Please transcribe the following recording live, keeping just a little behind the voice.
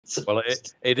Well,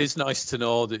 it is nice to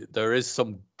know that there is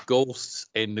some ghosts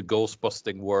in the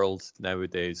ghost-busting world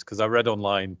nowadays, because I read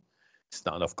online it's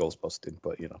not enough ghost-busting,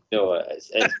 but you know. No,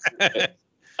 it's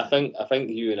I think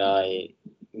you and I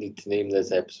need to name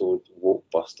this episode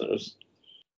Wokebusters.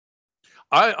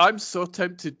 I'm so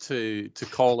tempted to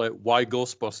call it Why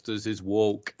Ghostbusters is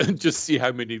Woke and just see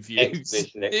how many views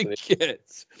it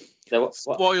gets. Now,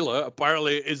 Spoiler,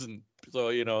 apparently it isn't. So,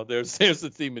 you know, there's the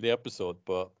theme of the episode.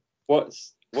 But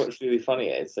what's really funny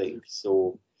is, like,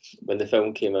 so when the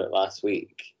film came out last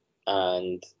week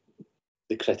and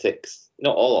the critics,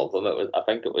 not all of them, I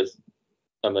think it was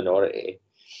a minority,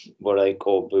 were like,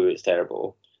 oh, boo, it's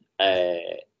terrible.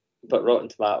 But Rotten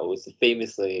Tomatoes, the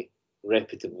famously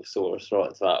reputable source,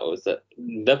 Rotten Tomatoes, that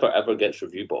never ever gets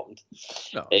review bombed.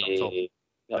 No,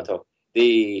 not at all.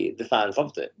 The fans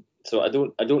loved it. So I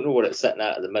don't know what it's sitting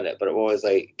at the minute, but it was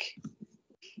like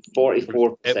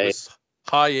 44%. It was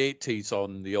high 80s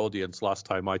on the audience last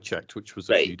time I checked, which was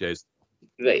a few days.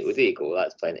 Right, well, there you go.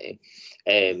 That's plenty.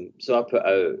 So I put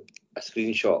out a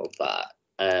screenshot of that,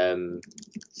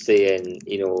 saying,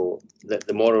 you know, that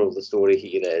the moral of the story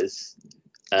here is,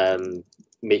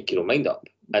 make your own mind up,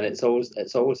 and it's always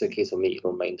a case of make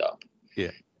your own mind up.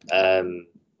 Yeah.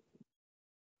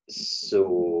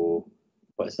 So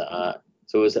what's that at?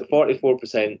 So it's at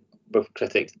 44% with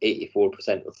critics,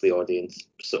 84% with the audience.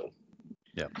 So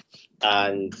yeah.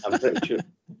 And I'm pretty sure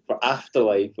for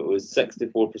Afterlife it was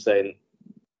 64%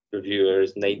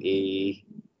 reviewers, 94%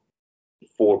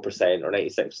 or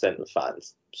 96% with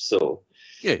fans. So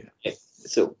yeah.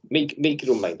 So make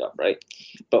your own mind up, right?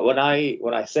 But when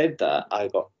I said that, I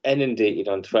got inundated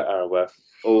on Twitter with,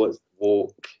 oh, it's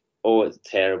woke, oh, it's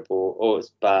terrible, oh,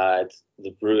 it's bad,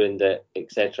 they've ruined it,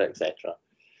 etc., etc.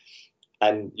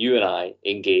 And you and I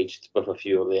engaged with a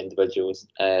few of the individuals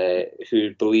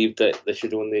who believed that there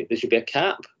should be a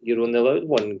cap. You're only allowed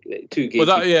 2 gay.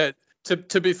 Well, yeah.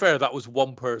 To be fair, that was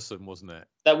one person, wasn't it?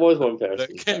 That was one person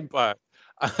that came back.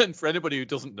 And for anybody who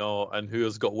doesn't know and who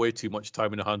has got way too much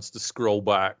time in their hands to scroll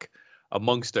back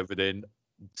amongst everything,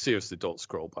 seriously, don't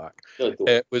scroll back. No, don't.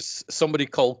 It was somebody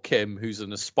called Kim, who's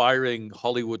an aspiring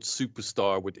Hollywood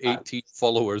superstar with 18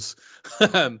 followers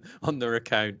on their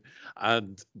account.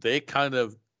 And they kind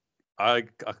of, I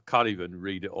can't even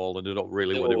read it all, and I don't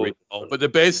really want to read it all. But the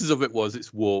basis of it was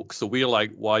it's woke. So we're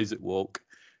like, why is it woke?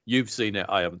 You've seen it,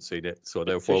 I haven't seen it. So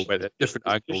therefore, we're at different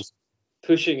angles.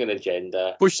 Pushing an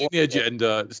agenda. Pushing the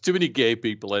agenda. There's too many gay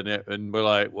people in it, and we're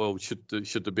like, well, should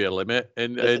there be a limit?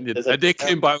 And they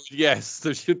came back with, yes,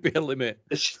 there should be a limit.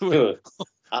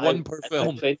 One per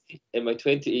film. In my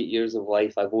 28 years of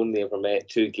life, I've only ever met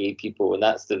 2 gay people, and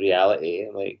that's the reality.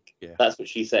 And that's what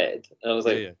she said. And I was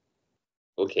like,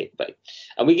 okay, fine.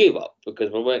 And we gave up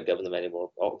because we weren't giving them any more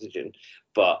oxygen.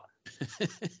 But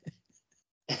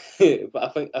I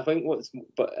think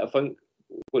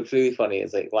what's really funny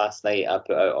is, like, last night I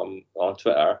put out on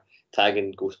Twitter,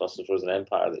 tagging Ghostbusters Frozen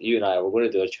Empire, that you and I were going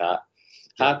to do a chat.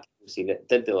 Had people seen it?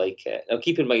 Did they like it? Now,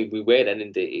 keep in mind, we were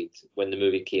inundated when the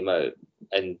movie came out,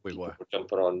 and people were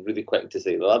jumping on really quick to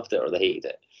say they loved it or they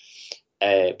hated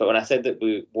it. But when I said that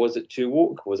was it too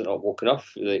woke? Was it not woke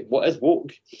enough? Like, what is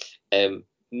woke?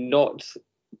 Not,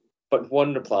 but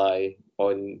one reply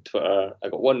on Twitter. I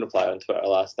got one reply on Twitter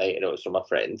last night, and it was from a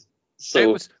friend.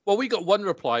 So we got one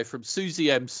reply from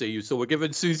Susie MC, so we're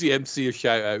giving Susie MC a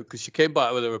shout out because she came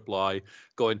back with a reply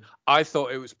going, I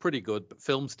thought it was pretty good, but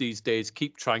films these days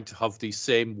keep trying to have these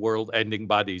same world-ending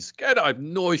baddies. Again, I have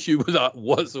no issue with that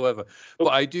whatsoever, but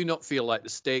I do not feel like the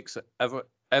stakes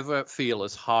ever feel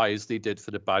as high as they did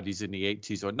for the baddies in the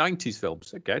 80s or 90s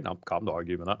films. Again, I'm not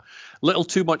arguing that. Little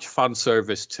too much fan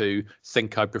service to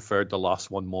think I preferred the last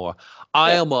one more.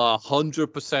 I am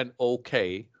 100%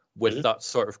 okay with that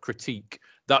sort of critique.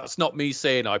 That's not me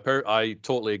saying I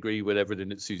totally agree with everything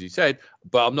that Susie said,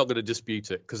 but I'm not going to dispute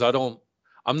it because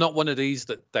I'm not one of these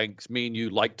that thinks me and you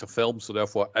liked a film, so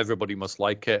therefore everybody must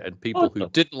like it, and people who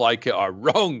didn't like it are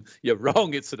wrong. You're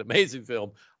wrong. It's an amazing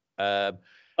film. I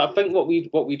think what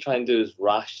we try and do is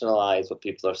rationalize what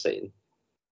people are saying.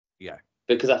 Yeah.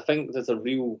 Because I think there's a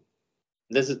real.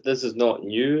 This is not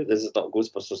new. This is not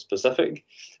Ghostbusters specific,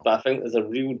 but I think there's a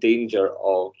real danger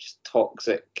of just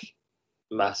toxic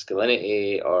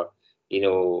masculinity or, you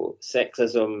know,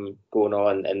 sexism going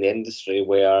on in the industry,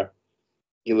 where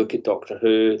you look at Doctor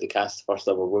Who, they cast the first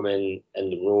ever woman in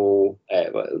the role.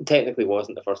 Well, technically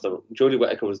wasn't the first ever. Jodie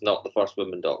Whittaker was not the first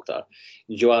woman Doctor.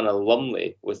 Joanna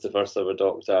Lumley was the first ever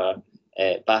Doctor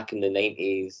back in the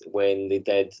 90s when they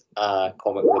did a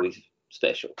comic relief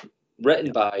special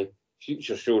written by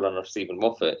future showrunner Stephen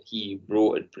Moffat. He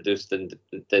wrote and produced and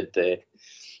did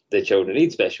the Children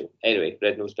Need special. Anyway,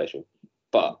 Red Nose special.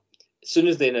 But as soon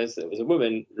as they announced that it was a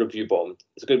woman, review bombed.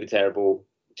 It's going to be terrible.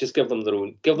 Just give them their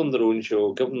own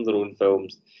show, give them their own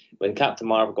films. When Captain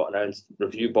Marvel got announced,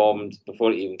 review bombed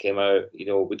before it even came out. You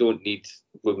know, we don't need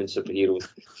women superheroes.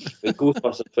 When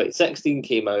Ghostbusters 2016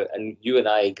 came out, and you and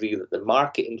I agree that the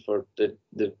marketing for the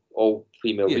all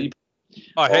female reboot.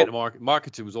 I hate the market.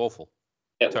 Marketing was awful.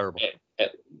 Terrible.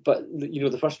 But you know,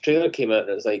 the first trailer came out, and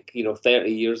it was like, you know, 30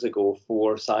 years ago,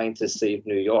 4 scientists saved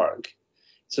New York.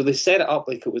 So they set it up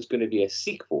like it was going to be a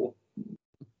sequel.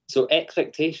 So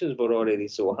expectations were already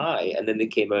so high, and then they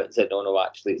came out and said, no,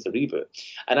 actually, it's a reboot.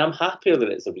 And I'm happier that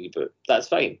it's a reboot. That's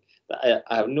fine. I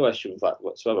have no issue with that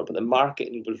whatsoever. But the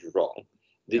marketing was wrong.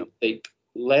 Like,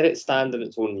 let it stand on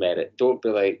its own merit. Don't be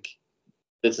like,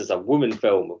 this is a woman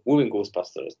film, woman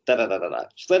Ghostbusters, da-da-da-da-da.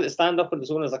 Just let it stand up on its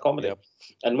own as a comedy. Yep.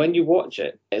 And when you watch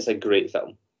it, it's a great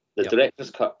film. The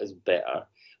director's cut is better.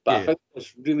 But I think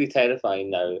what's really terrifying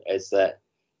now is that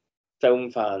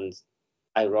film fans,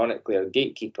 ironically, are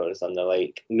gatekeepers, and they're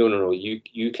like, no,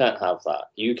 you can't have that.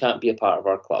 You can't be a part of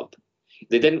our club.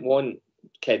 They didn't want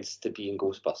kids to be in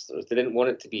Ghostbusters. They didn't want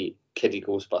it to be kiddie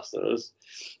Ghostbusters,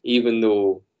 even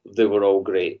though they were all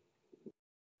great.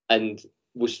 And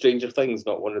was Stranger Things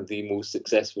not one of the most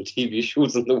successful TV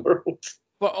shows in the world?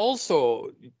 But also,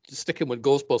 sticking with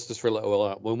Ghostbusters for a little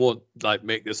while, we won't like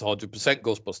make this 100%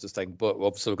 Ghostbusters thing, but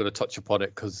obviously we're going to touch upon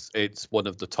it because it's one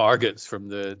of the targets from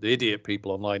the idiot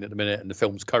people online at the minute, and the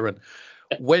film's current.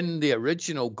 When the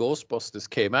original Ghostbusters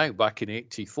came out back in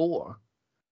 '84,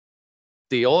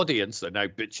 the audience, they're now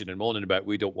bitching and moaning about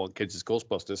we don't want kids as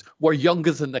Ghostbusters, were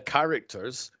younger than the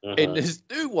characters in this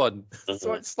new one.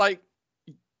 So it's like,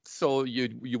 so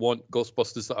you want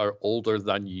Ghostbusters that are older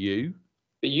than you?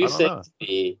 But you said to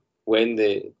me when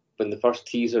the first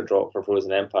teaser dropped for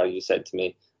Frozen Empire, you said to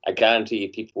me, I guarantee you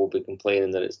people will be complaining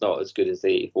that it's not as good as the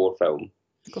 '84 film.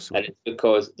 And it's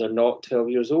because they're not 12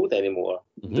 years old anymore.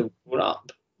 They've grown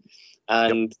up.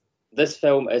 And this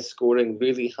film is scoring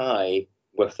really high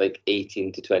with like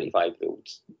 18 to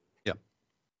 25-year-olds. Yeah.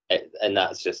 And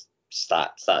that's just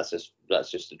stats. That's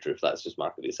just the truth. That's just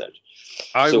market research.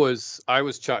 I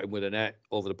was chatting with Annette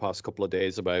over the past couple of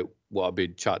days about what I've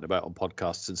been chatting about on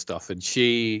podcasts and stuff, and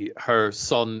her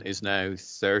son is now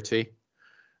 30,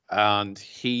 and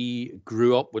he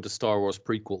grew up with the Star Wars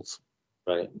prequels.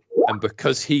 Right. And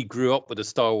because he grew up with the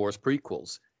Star Wars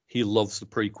prequels, he loves the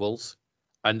prequels,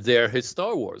 and they're his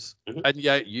Star Wars. And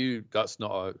yet that's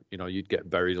not you'd get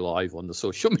buried alive on the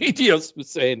social medias with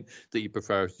saying that you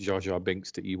prefer Jar Jar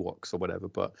Binks to Ewoks or whatever.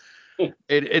 But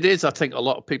it is, I think, a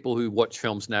lot of people who watch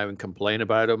films now and complain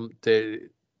about them, they're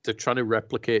trying to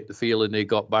replicate the feeling they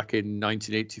got back in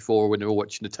 1984 when they were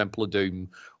watching The Temple of Doom,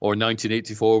 or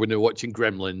 1984 when they were watching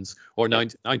Gremlins, or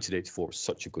 1984 was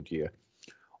such a good year.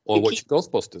 Or watching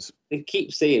Ghostbusters. They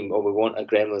keep saying, we want a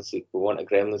Gremlin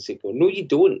sequel. No, you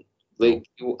don't. Like,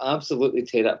 you will absolutely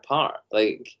tear it apart,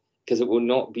 like, because it will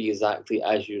not be exactly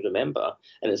as you remember.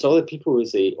 And it's all the people who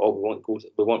say,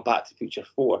 we want Back to the Future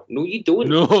 4. No, you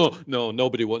don't. No,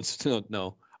 nobody wants to.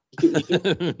 No.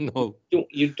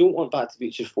 You don't want Back to the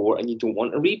Future 4, and you don't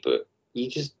want a reboot. You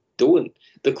just don't.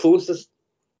 The closest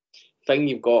thing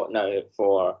you've got now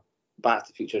for Back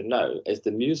to the Future now is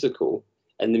the musical,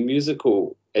 and the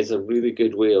musical is a really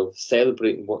good way of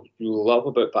celebrating what you love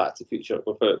about Back to the Future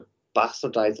without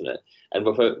bastardizing it and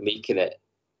without making it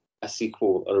a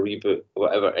sequel or a reboot or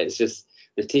whatever. It's just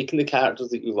they're taking the characters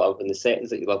that you love and the settings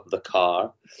that you love with the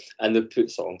car, and they've put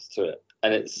songs to it,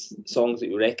 and it's songs that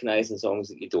you recognize and songs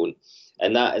that you don't,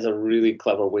 and that is a really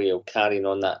clever way of carrying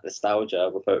on that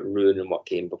nostalgia without ruining what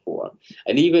came before.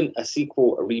 And even a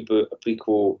sequel, a reboot, a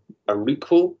prequel, a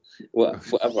requel,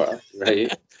 whatever,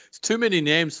 right? It's too many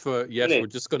names for we're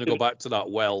just going to go back to that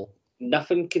well.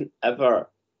 Nothing can ever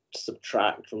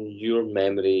subtract from your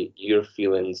memory, your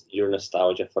feelings, your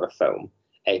nostalgia for a film.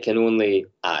 It can only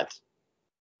add.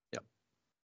 Yep.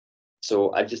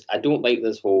 So I don't like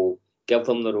this whole give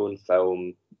them their own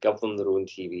film, give them their own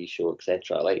TV show,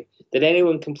 etc. Like, did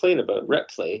anyone complain about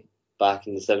Ripley back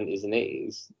in the 70s and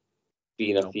 80s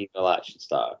being a female action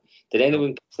star? Did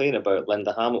anyone complain about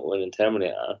Linda Hamilton in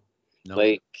Terminator? No.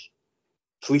 Like,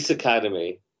 Police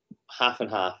Academy, half and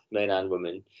half, men and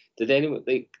women. Was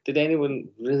really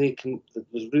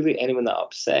anyone that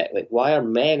upset? Like, why are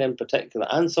men in particular,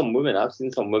 and some women, I've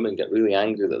seen some women get really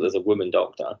angry that there's a woman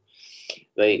doctor.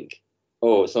 Like,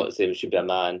 it's not the same, it should be a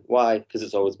man. Why? Because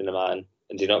it's always been a man.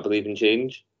 And do you not believe in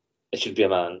change? It should be a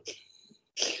man.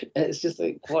 It's just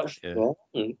like, what's wrong?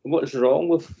 What's wrong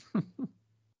with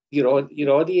your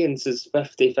audience is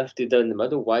 50-50 down the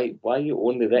middle. Why are you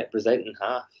only representing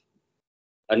half?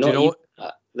 And not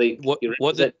you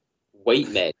represent white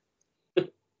men.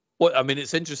 Well, I mean,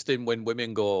 it's interesting when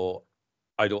women go,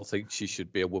 I don't think she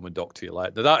should be a woman doctor.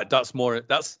 Like that's more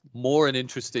an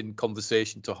interesting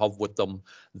conversation to have with them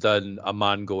than a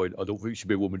man going, I don't think she should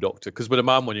be a woman doctor. Because with a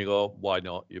man, when you go, why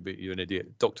not? You're an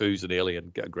idiot. Doctor Who's an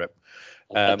alien. Get a grip.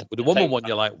 With the woman one,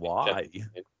 you're like, why?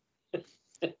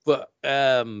 But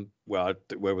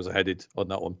where was I headed on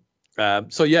that one?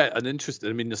 So yeah, an interesting.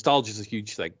 I mean, nostalgia is a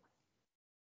huge thing.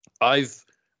 I've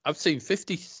seen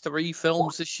 53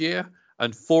 films this year,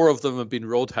 and 4 of them have been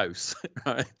Roadhouse.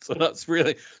 Right, so that's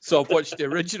really. So I've watched the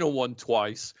original one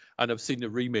twice, and I've seen the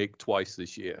remake twice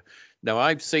this year. Now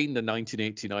I've seen the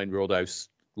 1989 Roadhouse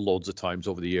loads of times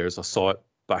over the years. I saw it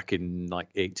back in like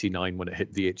 89 when it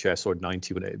hit VHS, or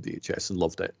 90 when it hit VHS, and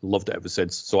loved it ever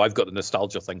since. So I've got a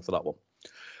nostalgia thing for that one.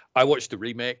 I watched the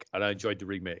remake and I enjoyed the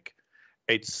remake.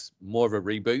 It's more of a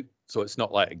reboot, so it's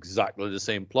not like exactly the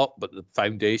same plot, but the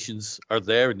foundations are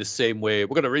there in the same way.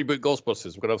 We're going to reboot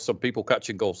Ghostbusters. We're going to have some people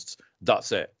catching ghosts.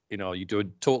 That's it. You do a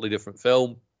totally different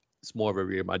film. It's more of a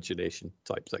reimagination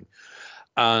type thing.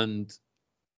 And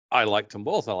I liked them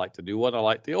both. I liked the new one. I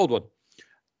liked the old one.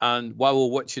 And while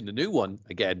we're watching the new one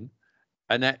again,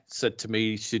 Annette said to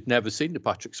me she'd never seen the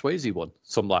Patrick Swayze one.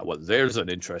 So I'm like, well, there's an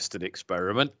interesting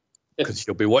experiment, because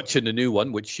she'll be watching the new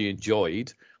one, which she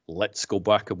enjoyed. Let's go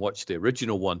back and watch the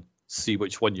original one, see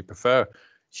which one you prefer.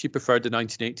 She preferred the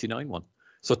 1989 one.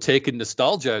 So taking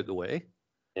nostalgia out of the way,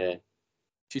 yeah,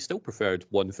 she still preferred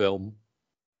one film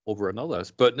over another.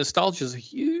 But nostalgia is a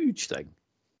huge thing.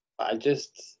 I'm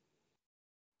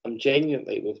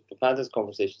genuinely, we've had this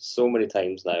conversation so many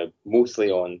times now, mostly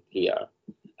on here,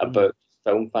 about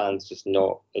film fans just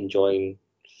not enjoying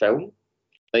film.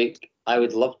 Like, I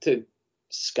would love to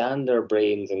scan their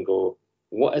brains and go,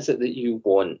 what is it that you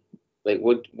want? Like,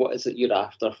 what is it you're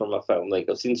after from a film? Like,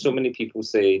 I've seen so many people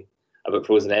say about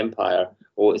Frozen Empire,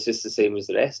 oh, it's just the same as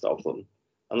the rest of them.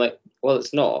 I'm like, well,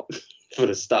 it's not, for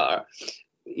a start.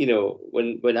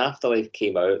 When Afterlife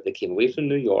came out, they came away from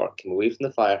New York, came away from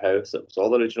the firehouse. It was all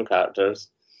the original characters,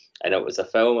 and it was a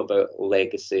film about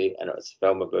legacy, and it was a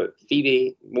film about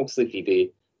Phoebe, mostly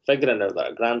Phoebe, figuring out that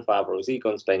her grandfather was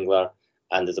Egon Spengler,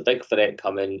 and there's a big threat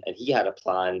coming, and he had a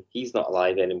plan. He's not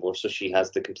alive anymore, so she has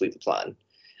to complete the plan.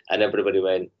 And everybody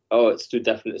went, oh, it's too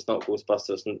different. It's not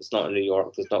Ghostbusters. It's not in New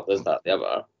York. There's not this, that, the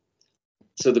other.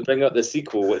 So they bring out the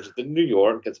sequel, which is in New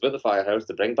York. It's about the firehouse.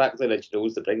 They bring back the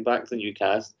originals. They bring back the new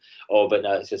cast. Oh, but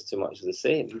now it's just too much of the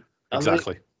same.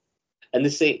 Exactly. And they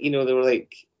say, they were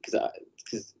like,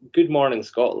 because Good Morning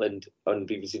Scotland on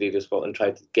BBC Radio Scotland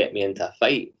tried to get me into a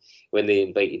fight when they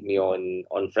invited me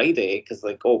on Friday, because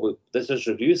like, oh, well, this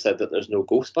review said that there's no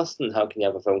Ghostbusting. How can you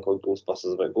have a film called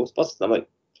Ghostbusters about Ghostbusting? I'm like,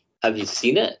 have you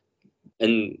seen it?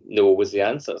 And no was the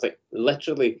answer. It's like,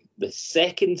 literally, the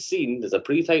second scene, there's a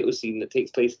pre-title scene that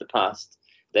takes place in the past,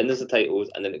 then there's the titles,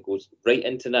 and then it goes right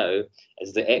into now,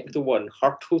 as the Ecto-1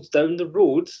 hurtles down the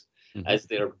road as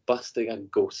they're busting a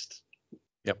ghost.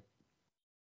 Yep.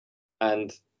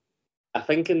 And I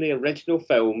think in the original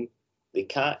film, they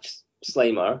catch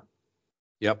Slimer.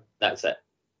 Yep. That's it.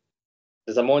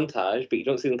 There's a montage, but you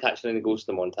don't see them catching any ghosts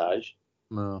in the montage.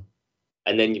 No.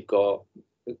 And then you've got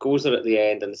Gozer at the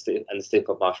end and the Stay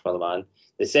Puft Marshmallow Man.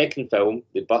 The second film,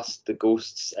 they bust the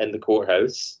ghosts in the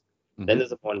courthouse. Then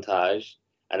there's a montage,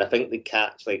 and I think they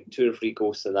catch like 2 or 3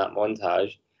 ghosts in that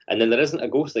montage. And then there isn't a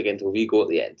ghost again until we go at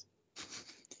the end.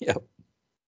 Yep.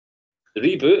 The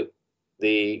reboot,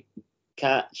 they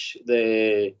catch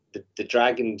the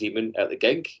dragon demon at the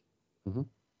gig,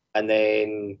 and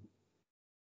then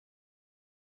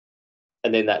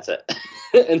that's it.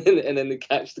 and then they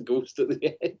catch the ghost at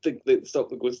the end. They stop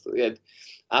the ghost at the end.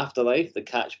 Afterlife, they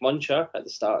catch Muncher at the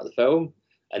start of the film,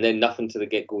 and then nothing to the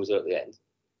get goes out at the end.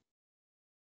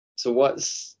 So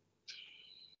what's?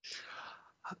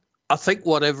 I think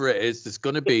whatever it is, there's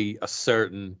going to be a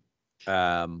certain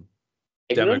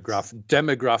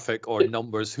demographic or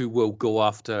numbers who will go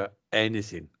after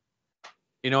anything.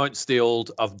 It's the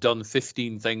old, I've done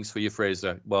 15 things for you,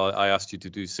 Fraser. Well, I asked you to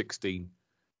do 16.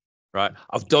 Right.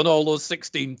 I've done all those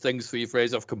 16 things for you,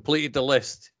 Fraser. I've completed the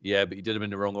list. Yeah, but you did them in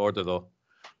the wrong order, though.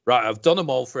 Right. I've done them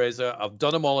all, Fraser. I've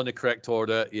done them all in the correct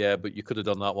order. Yeah, but you could have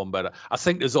done that one better. I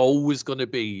think there's always going to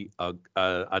be an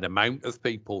amount of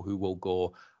people who will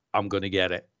go, I'm going to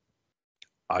get it.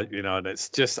 And it's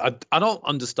just, I don't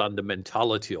understand the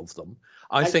mentality of them.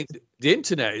 I think the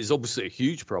internet is obviously a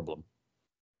huge problem.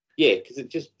 Yeah, because it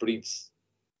just breeds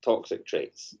toxic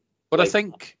traits. But I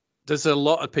think there's a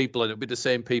lot of people, and it'll be the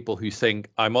same people who think,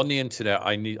 I'm on the internet,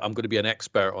 I'm going to be an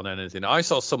expert on anything. I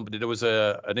saw somebody, there was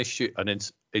an issue,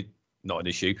 not an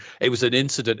issue, it was an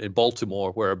incident in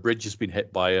Baltimore where a bridge has been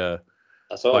hit by a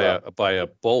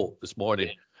boat this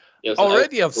morning. You know,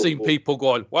 already I've seen people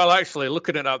going, well, actually,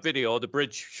 looking at that video, the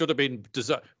bridge should have been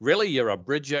designed. Really, you're a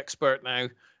bridge expert now?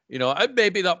 You know, and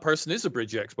maybe that person is a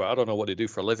bridge expert. I don't know what they do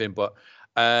for a living, but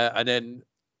and then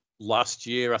last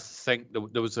year, I think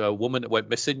there was a woman that went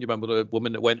missing. You remember the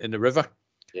woman that went in the river?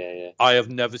 Yeah. I have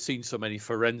never seen so many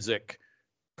forensic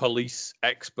police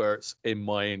experts in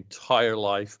my entire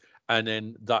life. And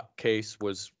then that case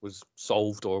was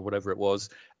solved or whatever it was.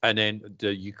 And then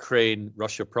the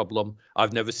Ukraine-Russia problem.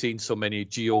 I've never seen so many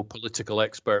geopolitical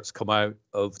experts come out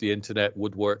of the internet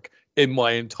woodwork in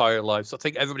my entire life. So I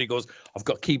think everybody goes, I've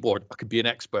got a keyboard, I could be an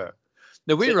expert.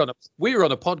 Now we're on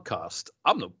a podcast.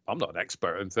 I'm not an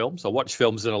expert in films. I watch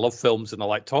films and I love films and I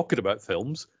like talking about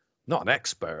films. Not an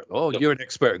expert. Oh, you're an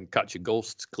expert in catching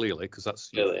ghosts, clearly, because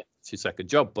that's your second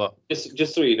job. But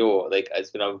just so you know, like, it's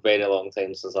been a very long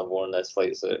time since I've worn this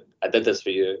flight suit. I did this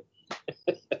for you.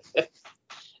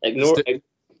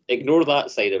 Ignore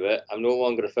that side of it. I'm no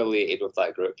longer affiliated with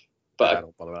that group, but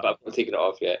I'm not taking it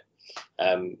off yet.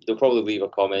 They'll probably leave a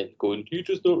comment going, "You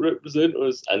just don't represent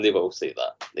us," and they will say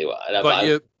that. They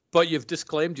will. But you've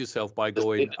disclaimed yourself by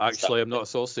going, actually, I'm not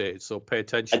associated, so pay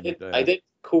attention. I did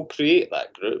co-create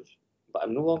that group, but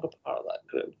I'm no longer part of that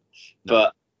group. No.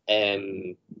 But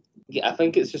yeah, I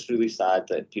think it's just really sad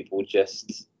that people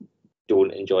just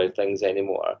don't enjoy things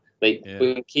anymore. Like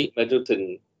when Kate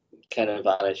Middleton kind of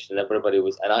vanished and everybody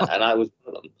was, and I was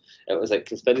one of them. It was like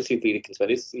conspiracy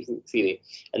theory.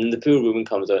 And then the poor woman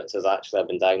comes out and says, actually, I've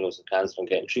been diagnosed with cancer and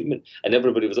getting treatment. And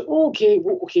everybody was like, oh,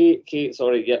 okay,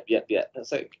 sorry, yep.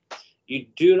 It's like, you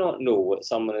do not know what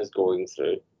someone is going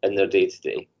through in their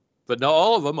day-to-day. But not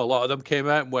all of them. A lot of them came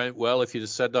out and went, well, if you'd have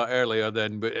said that earlier,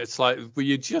 then but it's like, will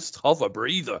you just have a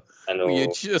breather? I know. Will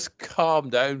you just calm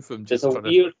down from just trying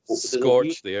to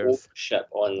scorch the earth? Ship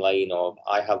online of,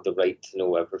 I have the right to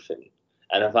know everything.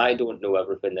 And if I don't know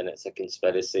everything, then it's a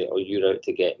conspiracy, or you're out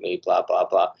to get me, blah, blah,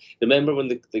 blah. Remember when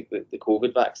the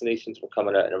COVID vaccinations were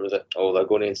coming out and it was like, oh, they're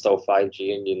going to install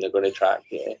 5G in you and they're going to track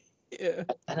you. Yeah.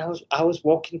 And I was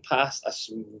walking past a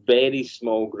very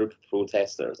small group of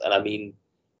protesters, and I mean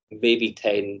maybe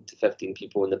 10 to 15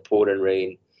 people in the pouring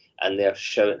rain, and they're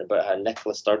shouting about how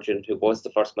Nicola Sturgeon, who was the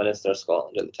First Minister of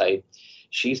Scotland at the time,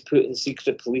 she's putting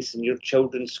secret police in your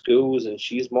children's schools and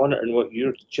she's monitoring what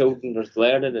your children are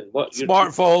learning and what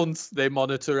smartphones, they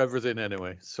monitor everything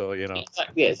anyway. So, you know.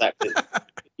 Exactly.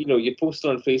 You know, you post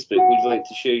on Facebook, would you like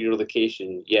to share your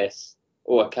location? Yes.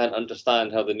 Oh, I can't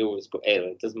understand how they know it's going.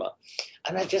 Anyway, it doesn't matter.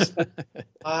 And I just,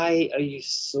 why are you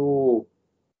so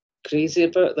crazy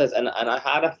about this? And I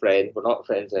had a friend, we're not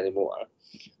friends anymore,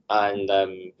 and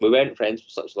we weren't friends for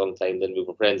such a long time, then we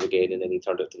were friends again, and then he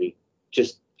turned out to be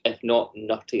just, if not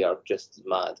nuttier, just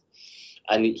mad.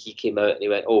 And he came out and he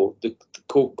went, oh, the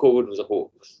COVID was a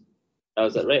hoax. I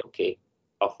was like, right, okay,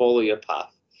 I'll follow your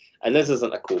path. And this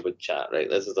isn't a COVID chat, right?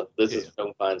 This is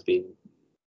film fans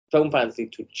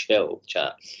need to chill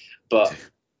chat. But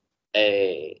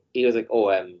he was like, oh,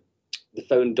 they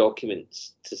found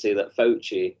documents to say that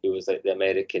Fauci, who was like the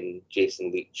American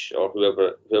Jason Leach, or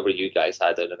whoever you guys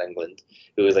had out in England,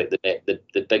 who was like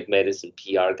the big medicine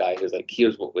PR guy, who's like,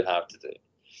 here's what we have to do.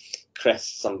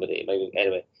 Chris Whitty,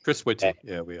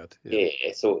 we had. Yeah,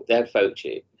 so they had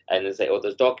Fauci, and it's like, oh,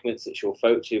 there's documents that show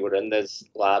Fauci were in this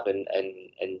lab in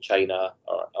China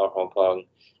or Hong Kong,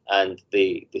 and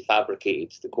they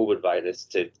fabricated the COVID virus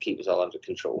to keep us all under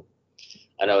control.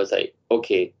 And I was like,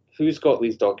 okay, who's got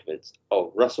these documents?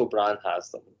 Oh, Russell Brand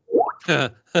has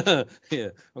them. Yeah,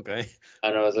 okay.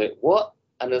 And I was like, what?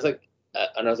 And I was like,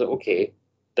 okay,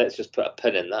 let's just put a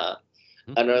pin in that.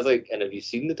 Mm-hmm. And I was like, and have you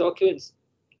seen the documents?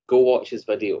 Go watch his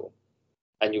video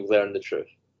and you'll learn the truth.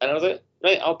 And I was like,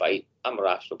 right, I'll bite. I'm a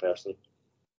rational person.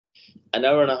 An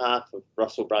hour and a half of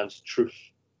Russell Brand's truth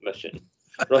mission.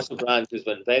 Russell Brand, who's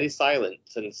been very silent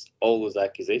since all those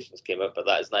accusations came out, but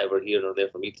that is neither here nor there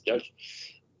for me to judge.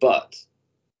 But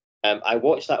I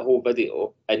watched that whole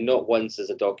video, and not once is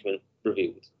a document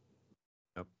revealed.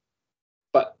 Yep.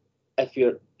 But if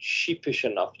you're sheepish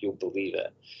enough, you'll believe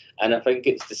it. And I think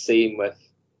it's the same with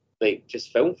like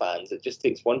just film fans. It just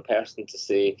takes one person to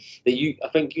say that I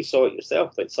think you saw it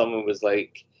yourself. Like someone was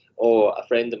like, oh, a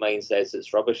friend of mine says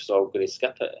it's rubbish, so I'm going to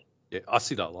skip it. Yeah, I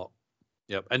see that a lot.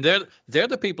 Yep. And they're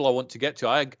the people I want to get to.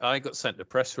 I got sent a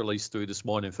press release through this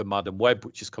morning for Madam Web,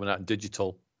 which is coming out in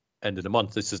digital end of the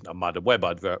month. This isn't a Madam Web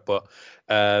advert, but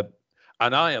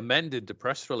and I amended the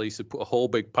press release and put a whole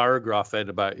big paragraph in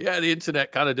about, the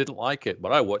internet kind of didn't like it,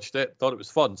 but I watched it, thought it was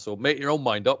fun. So make your own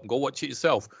mind up and go watch it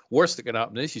yourself. Worst that can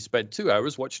happen is you spend 2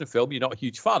 hours watching a film you're not a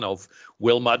huge fan of.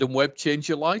 Will Madam Web change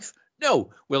your life?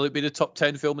 No. Will it be the top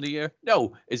 10 film of the year?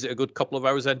 No. Is it a good couple of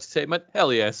hours entertainment?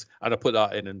 Hell yes. And I put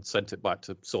that in and sent it back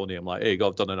to Sony. I'm like, here you go,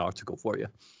 I've done an article for you.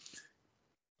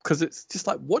 Because it's just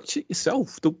like, watch it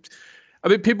yourself. I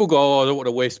mean, people go, oh, I don't want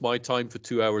to waste my time for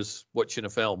 2 hours watching a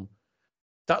film.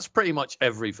 That's pretty much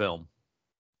every film.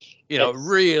 You know,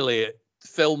 really,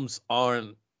 films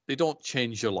they don't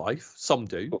change your life. Some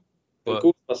do, but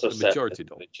the majority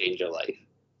don't. Change your life. Do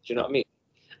you know what I mean?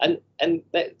 And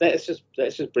let's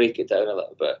just break it down a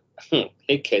little bit.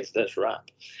 Hey kids, let's rap.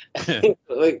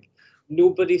 Like,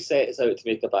 nobody sets out to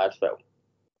make a bad film,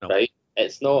 right?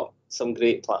 It's not some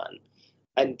great plan.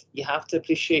 And you have to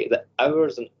appreciate that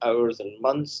hours and hours and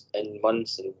months and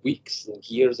weeks and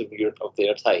years of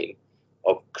their time,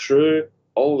 of crew,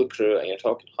 all the crew, and you're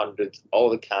talking hundreds, all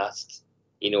the cast,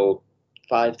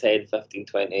 5, 10, 15,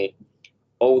 20,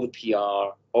 all the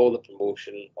PR, all the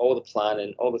promotion, all the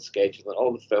planning, all the scheduling,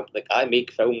 all the film. Like, I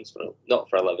make films not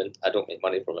for a living. I don't make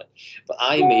money from it. But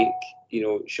I make,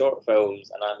 short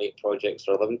films, and I make projects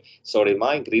for a living. Sorry,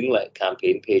 my Greenlit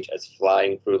campaign page is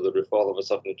flying through the roof all of a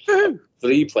sudden.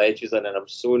 3 pledges in, and I'm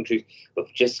so intrigued.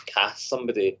 We've just cast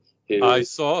somebody who... I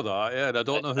saw that, yeah, and I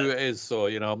don't know who it is, so,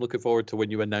 I'm looking forward to when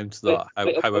you announce that,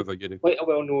 however you do. Quite a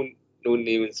well-known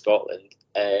name in Scotland,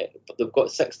 but they've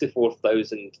got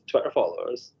 64,000 Twitter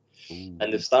followers. Ooh.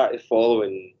 And they've started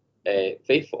following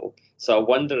Faithful. So I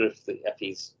wonder if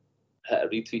he's hit a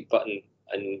retweet button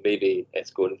and maybe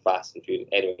it's going Fast and Furious.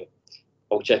 Anyway,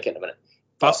 I'll check it in a minute.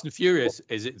 Fast and Furious,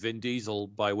 is it Vin Diesel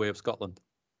by way of Scotland?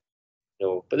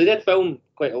 No, but they did film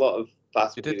quite a lot of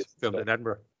Fast and Furious. They did film in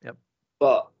Edinburgh, yep.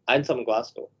 And some in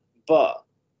Glasgow. But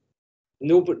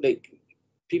nobody,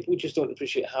 people just don't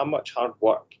appreciate how much hard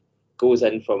work goes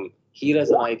in from, here is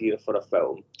an idea for a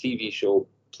film, TV show,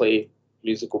 play,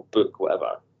 musical, book,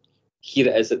 whatever. Here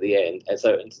it is at the end. It's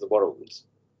out into the world.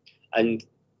 And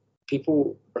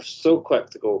people are so quick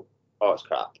to go, oh, it's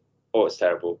crap. Oh, it's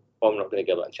terrible. Oh, I'm not going to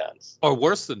give it a chance. Or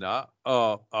worse than that,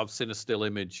 oh, I've seen a still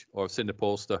image or I've seen a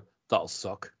poster. That'll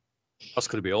suck. That's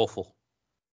going to be awful.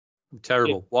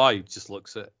 Terrible. Yeah. Why? Just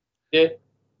looks at it. Yeah.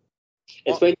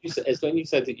 It's when you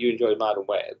said that you enjoyed Madam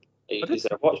Web. You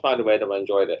said, I watched Madam Web and I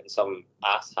enjoyed it. And some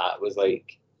asshat was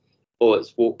like, oh,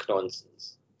 it's woke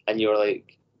nonsense. And you're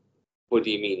like, what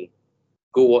do you mean?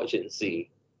 Go watch it and see.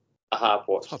 I have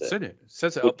watched it. I've seen it. It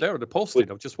says it up there on the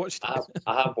posting. I've just watched it.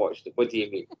 I have watched it. What do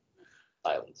you mean?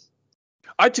 Silence.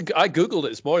 I Googled it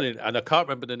this morning and I can't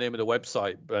remember the name of the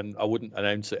website, and I wouldn't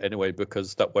announce it anyway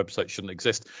because that website shouldn't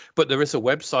exist. But there is a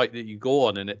website that you go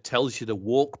on and it tells you the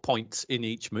woke points in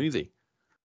each movie.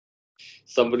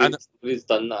 Somebody's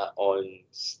done that on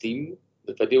Steam,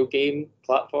 the video game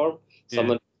platform.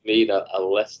 Someone made a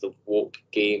list of woke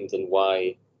games and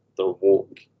why they're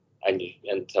woke and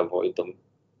to avoid them.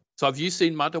 So have you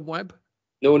seen Madam Web?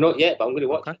 No, not yet, but I'm going to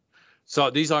watch it. So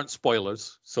these aren't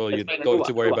spoilers, so you don't have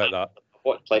to worry about that. I've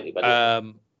watched plenty, but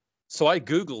so I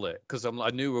Googled it because I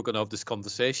knew we were going to have this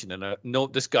conversation, and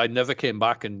this guy never came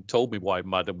back and told me why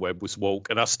Madam Web was woke,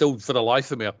 and I still, for the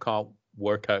life of me, I can't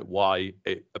work out why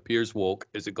it appears woke.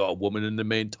 Is it got a woman in the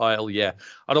main title? Yeah.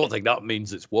 I don't think that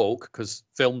means it's woke because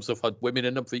films have had women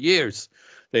in them for years.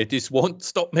 They just won't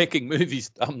stop making movies,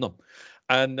 damn them.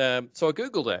 And so I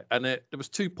Googled it, and there was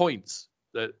 2 points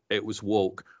that it was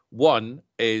woke. One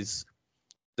is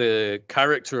the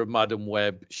character of Madam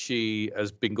Web. She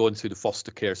has been going through the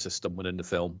foster care system within the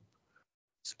film.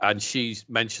 And she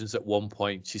mentions at one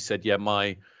point, she said, yeah,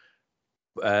 my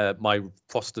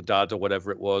foster dad or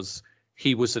whatever it was,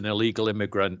 he was an illegal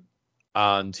immigrant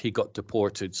and he got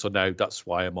deported. So now that's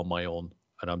why I'm on my own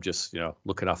and I'm just,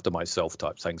 looking after myself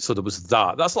type thing. So there was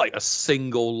that. That's like a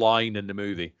single line in the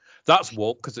movie. That's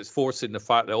woke because it's forcing the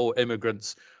fact that,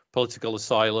 immigrants, political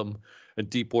asylum and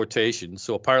deportation.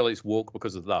 So apparently it's woke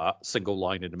because of that single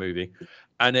line in the movie.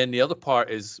 And then the other part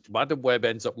is Madam Web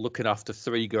ends up looking after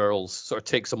 3 girls, sort of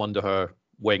takes them under her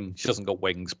wing. She doesn't got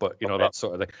wings, but, that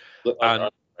sort of thing.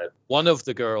 And one of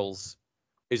the girls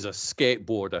is a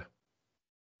skateboarder,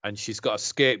 and she's got a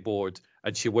skateboard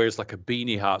and she wears like a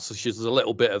beanie hat. So she's a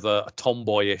little bit of a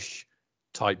tomboyish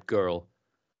type girl.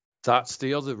 That's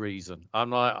the other reason.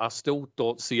 And I still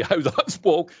don't see how that's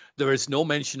woke. There is no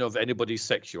mention of anybody's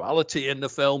sexuality in the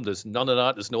film. There's none of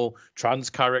that. There's no trans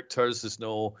characters. There's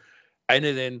no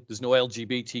anything. There's no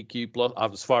LGBTQ plus,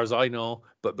 as far as I know.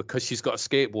 But because she's got a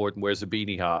skateboard and wears a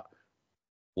beanie hat,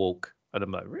 woke. And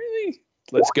I'm like, really?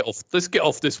 Let's get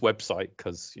off this website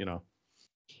because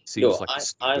seems like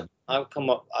I've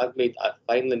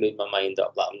finally made my mind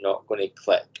up that I'm not going to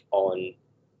click on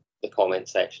the comment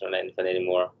section on anything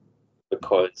anymore,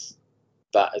 because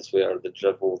that is where the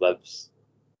drivel lives.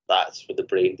 That's where the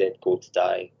brain dead go to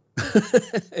die.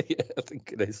 Yeah, I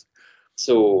think it is.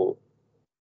 So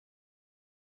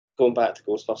going back to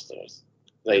Ghostbusters,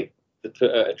 like they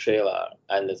put out a trailer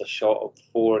and there's a shot of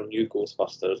 4 new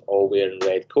Ghostbusters all wearing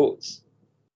red coats.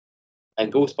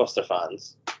 And Ghostbuster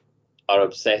fans are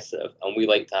obsessive, and we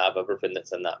like to have everything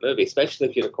that's in that movie, especially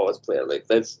if you're a cosplayer. Like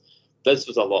this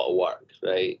was a lot of work,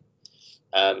 right?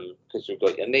 Because you've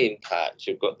got your name patch,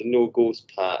 you've got the no ghost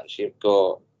patch, I've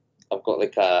got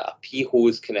like a pee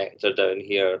hose connector down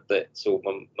here that so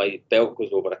my belt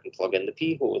goes over, I can plug in the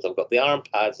pee hose. I've got the arm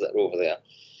pads that are over there.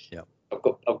 Yeah. I've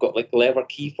got like leather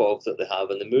key fobs that they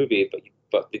have in the movie,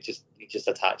 but you just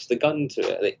attach the gun to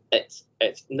it. Like,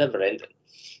 it's never ending.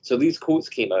 So these coats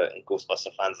came out, and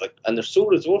Ghostbuster fans and they're so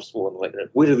resourceful. And like,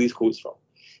 where are these coats from?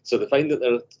 So they find that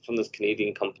they're from this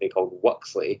Canadian company called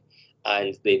Wuxley,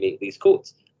 and they make these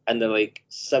coats, and they're like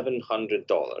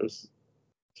 $700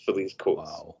 for these coats.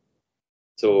 Wow.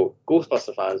 So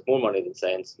Ghostbuster fans, more money than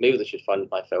sense. Maybe they should fund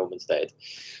my film instead.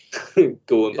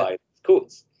 Go and buy these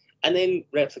coats. And then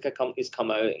replica companies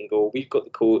come out and go, we've got the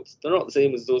coats. They're not the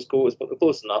same as those coats, but they're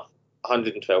close enough.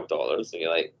 $112. And you're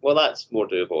like, well, that's more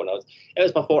doable. And it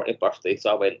was my 40th birthday,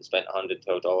 so I went and spent $112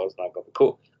 and I got the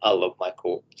coat. I love my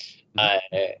coat.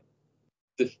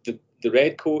 The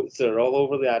red coats are all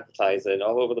over the advertising,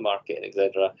 all over the marketing,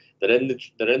 etc. They're in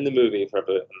the movie for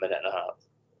about a minute and a half,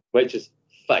 which is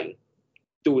fine.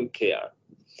 Don't care.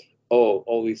 Oh,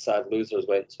 all these sad losers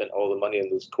went and spent all the money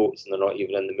on those coats and they're not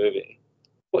even in the movie.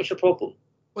 What's your problem?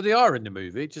 Well, they are in the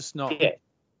movie, just not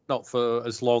for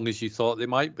as long as you thought they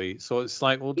might be. So it's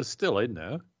like, well, they're still in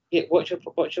there. Yeah, what's your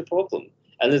problem?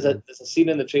 And there's a scene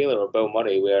in the trailer of Bill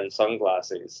Murray wearing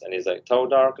sunglasses, and he's like, tall,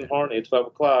 dark, and horny, 12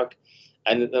 o'clock.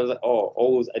 And there was like, oh,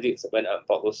 all those idiots that went out and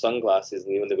bought those sunglasses,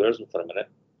 and he only wears them for a minute.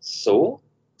 So?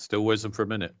 Still wears them for a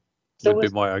minute. Would be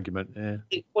my argument.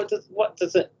 Yeah. What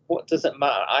does it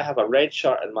matter? I have a red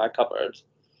shirt in my cupboard,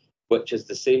 which is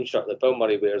the same shirt that Bill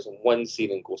Murray wears in one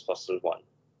scene in Ghostbusters 1,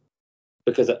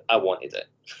 because I wanted it.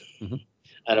 Mm-hmm.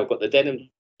 And I've got the denim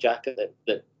jacket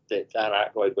that Dan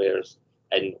Aykroyd wears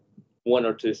in 1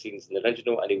 or 2 scenes in the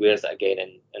original, and he wears it again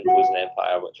in Frozen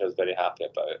Empire, which I was very happy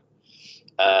about.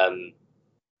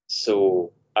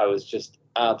 So I was just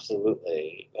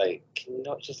absolutely like, can you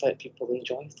not just let people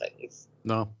enjoy things?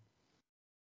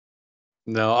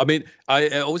 No, I mean,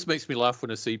 it always makes me laugh when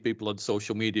I see people on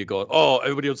social media going, "Oh,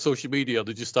 everybody on social media,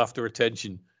 they're just after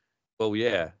attention." Well,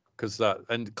 yeah, because that,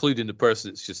 and including the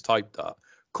person that's just typed that.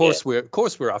 Of course,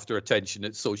 we're after attention.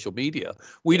 It's social media.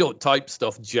 We don't type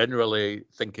stuff generally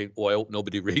thinking, "Oh, I hope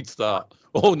nobody reads that."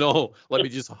 Oh no, let me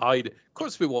just hide it. Of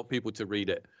course, we want people to read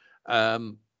it.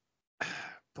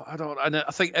 But I don't, and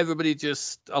I think everybody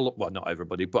not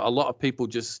everybody, but a lot of people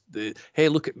just, hey,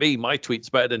 look at me, my tweet's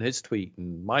better than his tweet,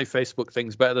 and my Facebook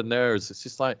thing's better than theirs. It's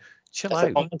just like, chill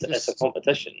out. It's a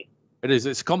competition. It is.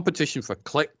 It's a competition for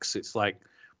clicks. It's like,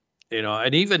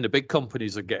 and even the big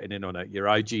companies are getting in on it. Your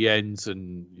IGNs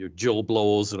and your Joe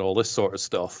Blows and all this sort of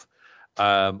stuff.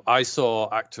 I saw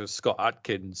actor Scott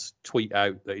Adkins tweet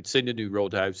out that he'd seen the new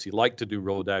Roadhouse. He liked the new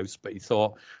Roadhouse, but he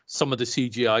thought some of the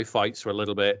CGI fights were a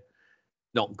little bit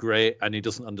not great, and he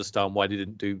doesn't understand why they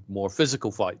didn't do more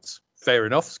physical fights. Fair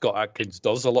enough. Scott Adkins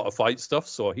does a lot of fight stuff,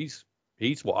 so he's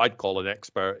what I'd call an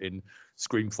expert in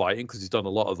screen fighting because he's done a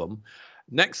lot of them.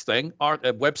 Next thing,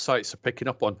 websites are picking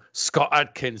up on Scott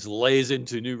Adkins lays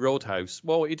into New Roadhouse.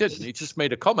 Well, he didn't. He just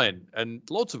made a comment, and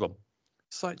loads of them.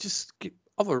 It's like, just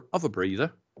have a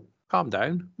breather, calm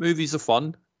down. Movies are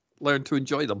fun. Learn to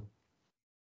enjoy them.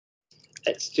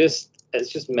 It's just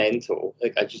mental.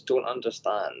 Like, I just don't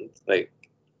understand. Like,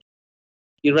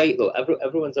 you're right though.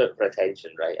 Everyone's out for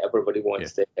attention, right? Everybody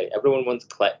wants everyone wants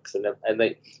clicks, and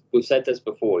like we've said this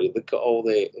before. You look at all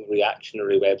the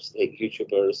reactionary webs, like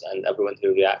YouTubers and everyone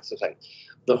who reacts to things.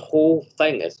 The whole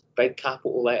thing is big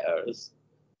capital letters,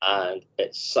 and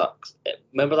it sucks.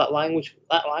 Remember that language?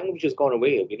 That language has gone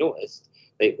away. Have you noticed?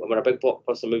 Like when a big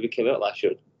blockbuster movie came out last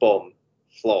year, bomb,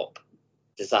 flop,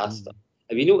 disaster.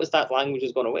 Have you noticed that language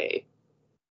has gone away?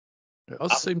 It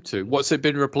does seem to. What's it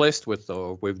been replaced with,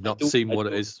 though? We've not seen what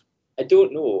it is. I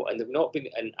don't know, and they've not been.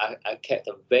 And I kept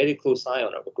a very close eye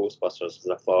on it with Ghostbusters because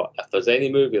I thought if there's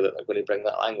any movie that they're going to bring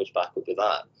that language back, it would be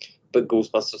that. But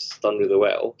Ghostbusters has done really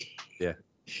well. Yeah.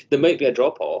 There might be a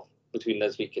drop off between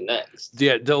this week and next.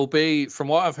 Yeah, there'll be, from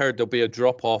what I've heard, there'll be a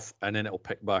drop off and then it'll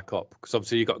pick back up because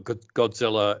obviously you got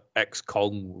Godzilla X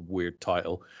Kong, weird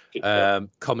title,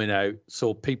 coming out.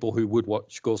 So people who would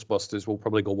watch Ghostbusters will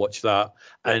probably go watch that,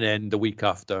 and then the week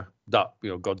after that,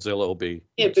 Godzilla will be.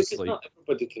 Yeah, because not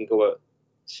everybody can go out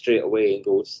straight away and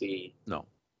go see. No.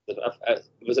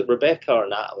 Was it Rebecca or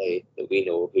Natalie that we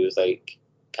know who was like,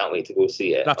 can't wait to go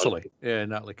see it? Natalie,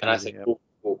 Natalie. And I said, go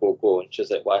go. And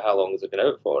she's like, why, how long has it been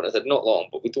out for? And I said, not long,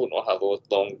 but we don't know how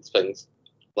long these things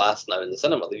last now in the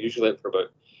cinema. They're usually out for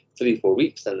about 3-4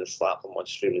 weeks, and they slap them on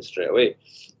streaming straight away.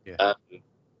 Yeah.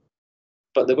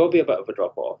 But there will be a bit of a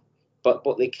drop-off. But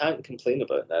what they can't complain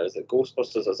about now is that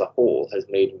Ghostbusters as a whole has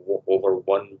made over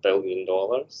 $1 billion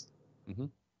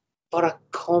for a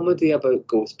comedy about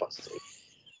Ghostbusters.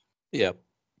 Yeah.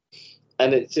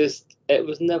 And it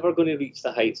was never going to reach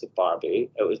the heights of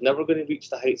Barbie. It was never going to reach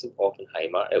the heights of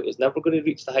Oppenheimer. It was never going to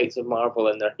reach the heights of Marvel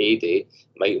in their heyday. It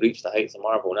might reach the heights of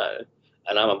Marvel now.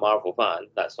 And I'm a Marvel fan.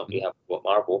 That's not me having what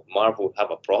Marvel. Marvel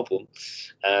have a problem.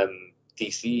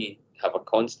 DC have a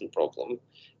constant problem.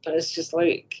 But it's just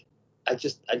like, I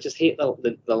just hate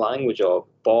the language of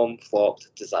bomb,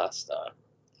 flopped, disaster.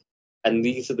 And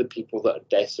these are the people that are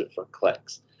desperate for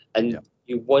clicks. And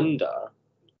you wonder,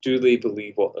 do they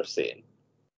believe what they're saying?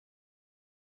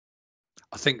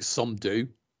 I think some do.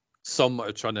 Some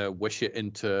are trying to wish it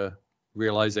into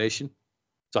realization.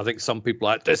 So I think some people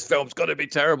are like, this film's going to be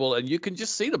terrible. And you can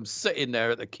just see them sitting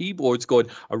there at the keyboards going,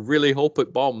 I really hope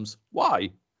it bombs.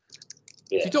 Why?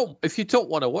 Yeah. If you don't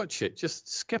want to watch it,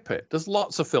 just skip it. There's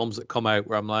lots of films that come out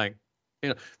where I'm like,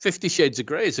 50 Shades of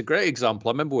Grey is a great example.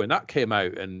 I remember when that came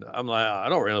out and I'm like, I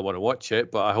don't really want to watch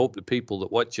it, but I hope the people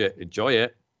that watch it enjoy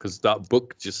it, because that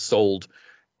book just sold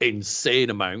insane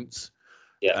amounts.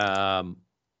 Yeah.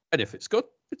 And if it's good,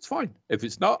 it's fine. If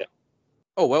it's not,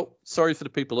 oh well, sorry for the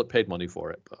people that paid money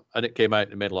for it. And it came out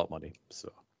and made a lot of money.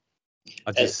 So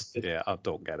I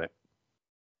don't get it.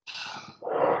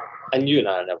 And you and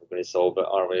I are never going to solve it,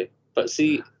 are we? But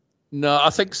see, no, I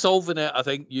think solving it, I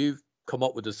think you've come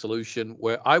up with a solution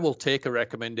where I will take a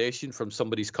recommendation from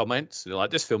somebody's comments. They're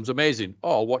like, this film's amazing.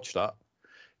 Oh, I'll watch that.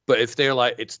 But if they're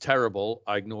like, it's terrible,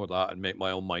 I ignore that and make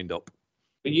my own mind up.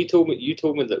 But you told me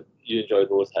that you enjoyed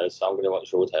Roadhouse, so I'm going to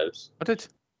watch Roadhouse. I did.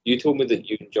 You told me that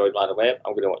you enjoyed Madam Web.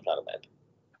 I'm going to watch Madam Web.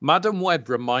 Madam Web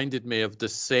reminded me of the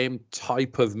same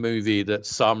type of movie that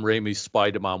Sam Raimi's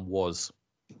Spider-Man was.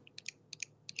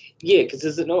 Yeah, because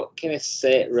is it not kind of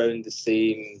set around the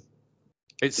same?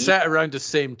 It's set around the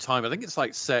same time. I think it's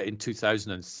like set in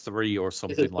 2003 or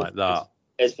something like that.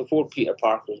 It's before Peter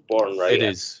Parker was born, right? It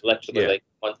is. Literally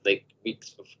weeks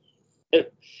before.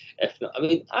 If not, I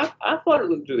mean, I thought it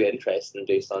looked really interesting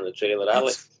based on the trailer.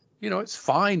 It's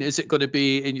fine. Is it going to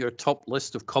be in your top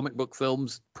list of comic book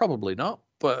films? Probably not,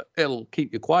 but it'll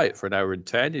keep you quiet for an hour and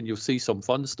 10, and you'll see some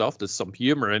fun stuff. There's some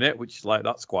humor in it, which is like,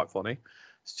 that's quite funny.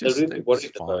 It's just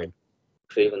it's fine.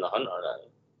 Kraven the Hunter now.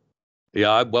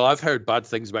 Yeah, well, I've heard bad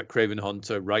things about Kraven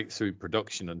Hunter right through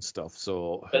production and stuff.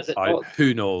 So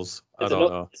who knows? I don't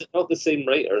know. Is it not the same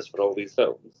writers for all these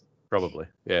films? Probably,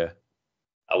 yeah.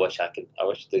 I wish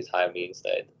they'd hire me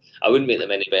instead. I wouldn't make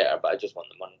them any better, but I just want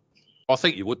the money. I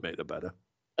think you would make them better.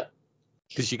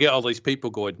 Because you get all these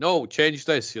people going, no, change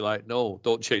this. You're like, no,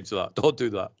 don't change that. Don't do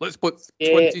that. Let's put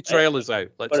 20 trailers out.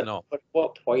 Let's not. But at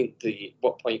what point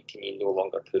can you no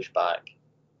longer push back?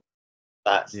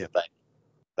 That's the thing.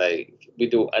 Like, we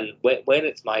don't, and when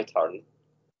it's my turn,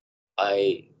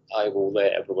 I will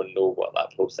let everyone know what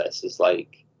that process is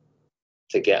like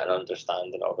to get an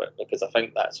understanding of it, because I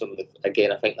think that's one of I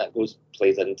think that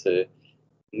plays into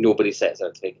nobody sets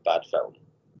out to make a bad film,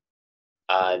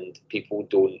 and people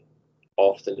don't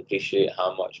often appreciate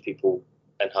how much people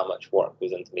and how much work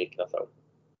goes into making a film.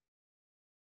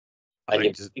 I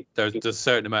think there's a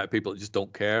certain amount of people that just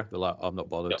don't care. They're like, I'm not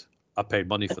bothered. No. I paid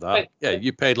money for that. Yeah,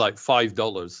 you paid like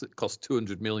 $5. It cost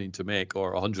 $200 million to make,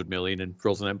 or $100 million in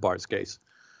Frozen Empire's case.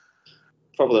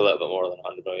 Probably a little bit more than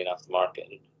 $100 million after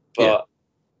marketing, but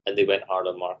and they went hard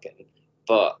on marketing.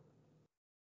 But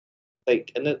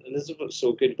like, and this is what's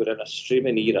so good. We're in a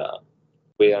streaming era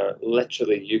where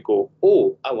literally you go,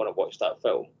 oh, I want to watch that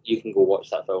film. You can go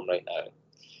watch that film right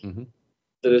now. Mm-hmm.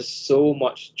 There is so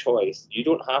much choice. You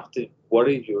don't have to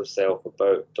worry yourself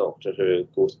about Doctor Who,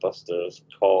 Ghostbusters,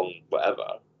 Kong,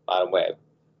 whatever, Bannerman Web.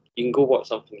 You can go watch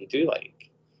something you do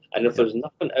like. And if there's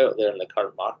nothing out there in the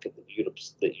current market that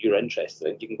you're interested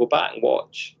in, you can go back and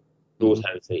watch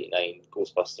Roadhouse 89,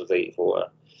 Ghostbusters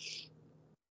 84,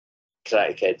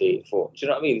 Karate Kid 84. Do you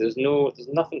know what I mean? There's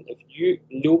nothing.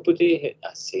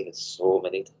 I say this so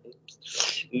many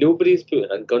times, nobody's putting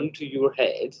a gun to your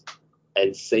head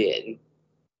and saying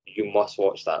you must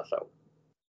watch that film.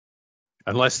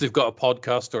 Unless they've got a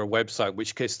podcast or a website, in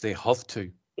which case they have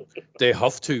to. They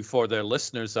have to for their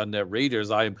listeners and their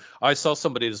readers. I saw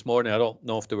somebody this morning, I don't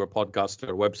know if they were a podcast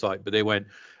or a website, but they went,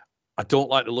 I don't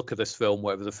like the look of this film,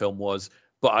 whatever the film was,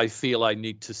 but I feel I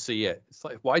need to see it. It's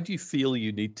like, why do you feel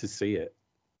you need to see it?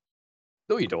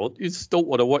 No, you don't. You just don't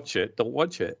want to watch it. Don't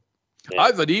watch it. Yeah.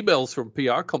 I've had emails from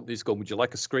PR companies going, would you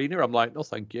like a screener? I'm like, no,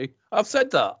 thank you. I've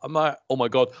said that. I'm like, oh my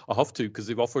God, I have to because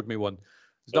they've offered me one.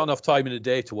 There's not enough time in a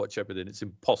day to watch everything. It's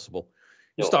impossible.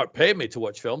 You No. start paying me to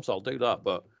watch films, I'll do that.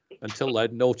 But until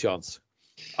then, no chance.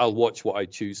 I'll watch what I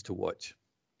choose to watch.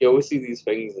 You always see these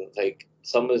things, and it's like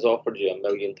someone's offered you £1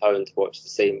 million to watch the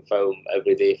same film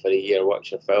every day for a year.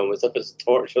 Watch a film as if it's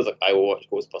torture. It's like, I will watch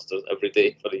Ghostbusters every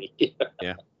day for a year.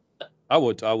 Yeah, I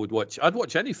would watch. I'd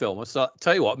watch any film. I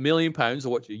tell you what, £1 million. I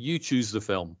watch. You choose the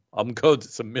film. I'm good.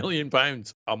 It's £1 million.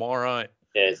 I'm all right.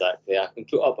 Yeah, exactly. I can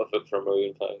put up with it for £1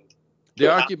 million.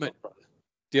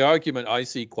 The argument I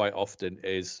see quite often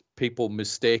is people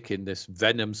mistaking this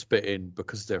venom spitting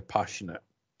because they're passionate.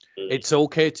 It's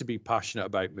okay to be passionate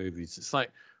about movies. It's like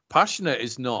passionate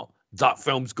is not that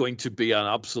film's going to be an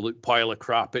absolute pile of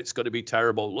crap. It's going to be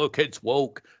terrible. Look, it's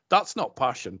woke. That's not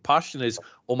passion. Passion is,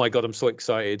 oh my God, I'm so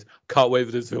excited. Can't wait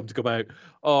for this film to come out.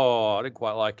 Oh, I didn't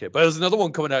quite like it. But there's another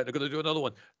one coming out. They're going to do another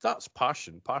one. That's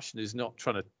passion. Passion is not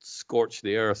trying to scorch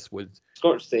the earth and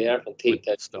take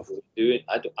that stuff.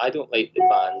 I don't like the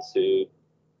fans who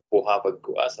will have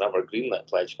that's another greenlit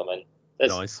pledge coming.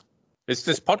 Nice. It's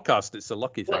this podcast. It's a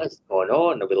lucky thing. What is going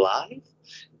on? Are we live?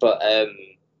 But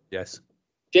yes.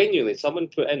 Genuinely, someone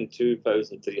put in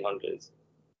 2,300.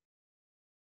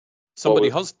 Somebody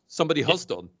has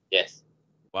done. Yes.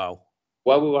 Wow.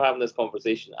 While we were having this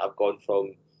conversation, I've gone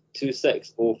from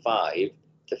 2,605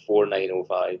 to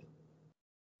 4,905.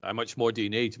 How much more do you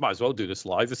need? You might as well do this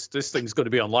live. This thing's going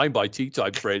to be online by tea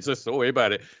time, Fraser. So don't worry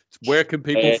about it. Where can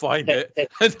people find it?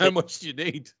 And how much do you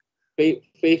need?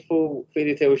 Faithful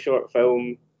fairy tale short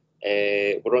film.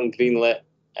 We're on Greenlit.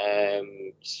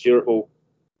 Stuart will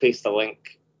paste a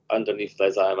link underneath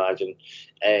this, I imagine.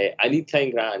 I need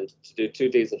 10 grand to do 2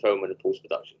 days of film and post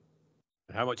production.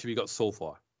 How much have you got so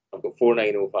far? I've got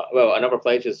 4,905. Well, another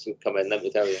pledge has come in, let me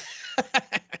tell you.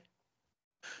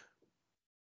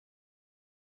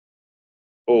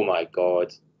 Oh my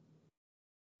God.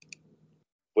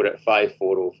 We're at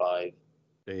 5,405.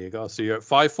 There you go. So you're at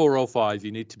 5,405.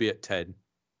 You need to be at 10.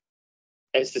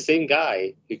 It's the same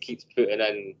guy who keeps putting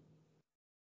in,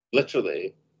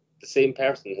 literally, the same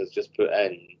person has just put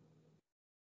in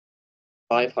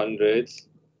 500.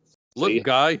 Look,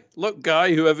 guy,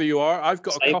 whoever you are, I've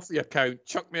got a coffee account.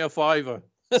 Chuck me a $5.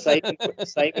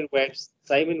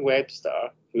 Simon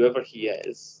Webster, whoever he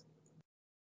is,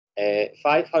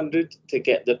 500 to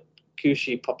get the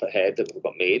Cushy puppet head that we've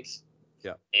got made.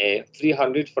 Yeah.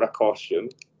 300 for a costume.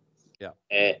 Yeah.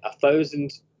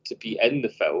 1,000 to be in the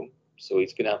film, so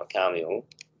he's going to have a cameo.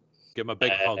 Give him a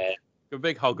big hug. Give him a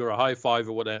big hug or a high five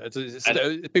or whatever. Is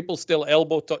people still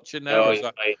elbow touching now?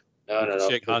 No.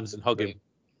 Shake hands and hug him.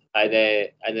 And then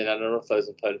another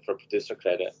 £1,000 for producer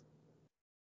credit.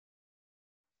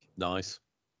 Nice.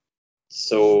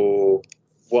 So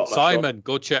what? Simon,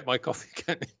 go check my coffee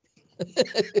account.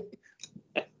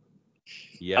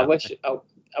 Yeah. I wish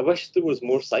there was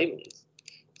more Simons.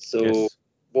 So yes.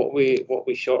 what we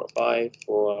short 5,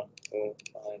 4, 5.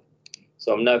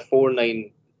 So I'm now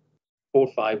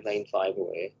 4,595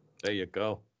 away. There you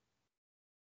go.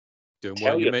 Doing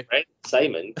Tell well, your mate. friends,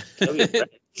 Simon. Tell your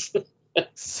friends.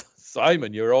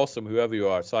 Simon, you're awesome. Whoever you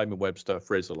are, Simon Webster,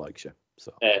 Fraser likes you.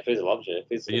 So. Yeah, Fraser loves you.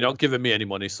 You're not giving me any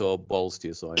money, so balls to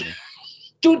you, Simon.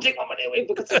 Don't take my money away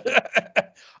because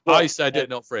I said it,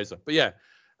 not Fraser. But yeah.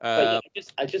 I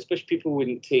just wish people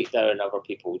wouldn't take down other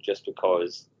people just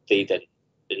because they didn't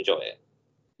enjoy it.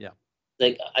 Yeah.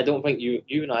 Like, I don't think you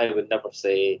and I would never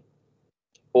say,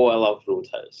 oh, I love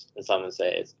Roadhouse. And someone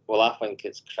says, well, I think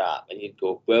it's crap. And you'd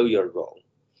go, well, you're wrong.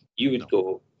 You would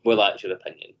go, well, that's your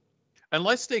opinion.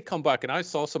 Unless they come back, and I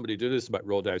saw somebody do this about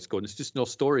Roadhouse going, there's just no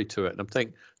story to it. And I'm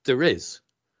thinking, there is.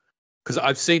 Because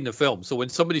I've seen the film. So when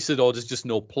somebody said, oh, there's just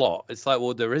no plot, it's like,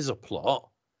 well, there is a plot.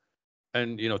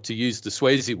 And, to use the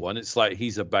Swayze one, it's like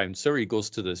he's a bouncer. He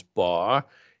goes to this bar.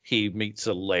 He meets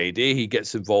a lady. He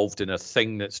gets involved in a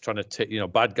thing that's trying to take,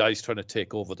 bad guys trying to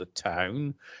take over the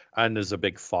town. And there's a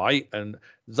big fight. And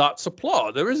that's a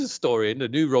plot. There is a story. And the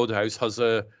new Roadhouse has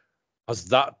that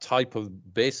type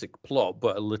of basic plot,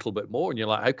 but a little bit more. And you're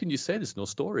like, how can you say there's no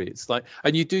story? It's like,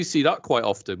 and you do see that quite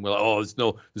often. We're like, oh, there's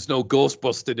no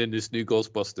Ghostbusting in this new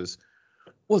Ghostbusters.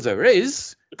 Well, there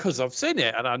is, because I've seen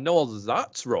it, and I know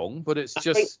that's wrong, but it's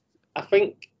just. I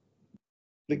think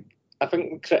the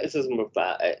criticism of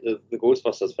that, the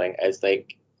Ghostbusters thing, is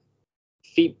like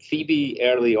Phoebe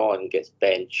early on gets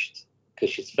benched because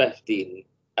she's 15,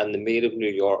 and the mayor of New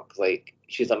York, like,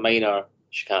 she's a minor,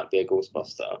 she can't be a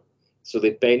Ghostbuster, so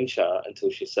they bench her until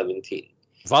she's 17.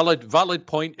 Valid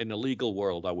point in the legal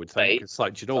world, I would think. Right. It's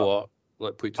like, do you know what?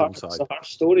 Let's put it to one side. So her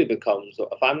story becomes,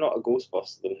 if I'm not a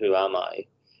Ghostbuster, then who am I?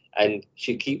 and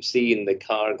she keeps seeing the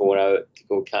car going out to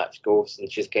go catch ghosts,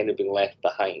 and she's kind of been left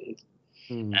behind.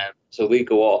 So they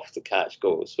go off to catch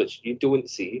ghosts, which you don't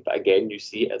see, but again, you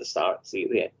see it at the start, see it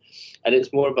there. And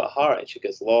it's more about her, and she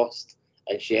gets lost,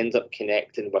 and she ends up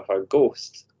connecting with her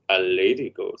ghost, a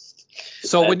lady ghost.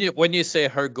 So when you say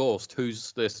her ghost,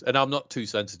 who's this? And I'm not too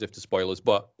sensitive to spoilers,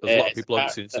 but there's a lot of people who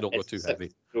haven't seen it, so don't go too heavy.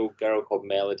 It's a girl called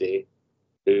Melody,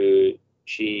 who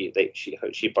she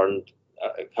burned,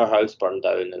 her house burned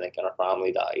down, and like her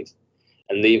family died,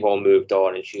 and they've all moved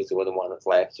on, and she's the only one that's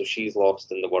left. So she's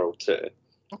lost in the world too.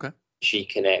 Okay. She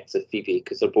connects with Phoebe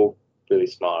because they're both really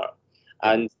smart,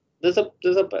 and there's a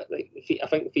bit like I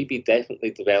think Phoebe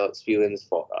definitely develops feelings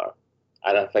for her,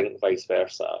 and I think vice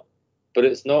versa. But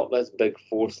it's not this big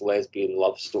forced lesbian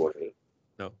love story.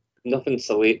 No.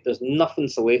 There's nothing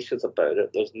salacious about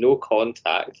it. There's no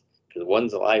contact because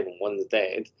one's alive and one's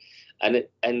dead, and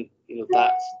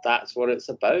that's what it's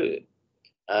about.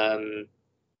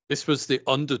 This was the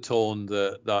undertone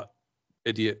that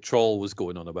idiot troll was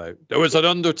going on about. There was an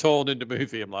undertone in the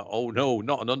movie. I'm like, oh no,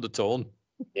 not an undertone.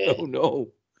 Yeah. Oh no.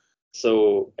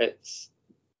 So it's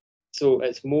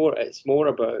more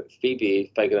about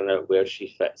Phoebe figuring out where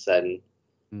she fits in,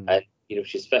 and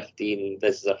she's 15.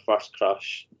 This is her first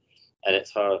crush, and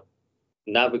it's her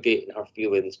navigating her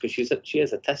feelings because she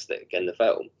is autistic in the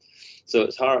film. So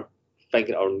it's her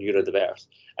figuring out neurodiverse,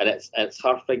 and it's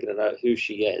her figuring out who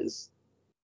she is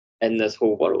in this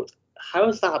whole world. How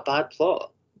is that a bad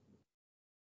plot?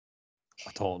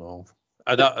 I don't know.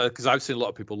 Because I've seen a lot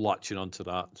of people latching onto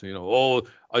that. So,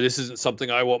 this isn't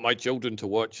something I want my children to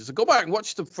watch. So go back and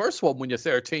watch the first one when you're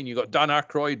 13. You got Dan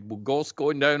Aykroyd with ghosts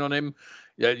going down on him.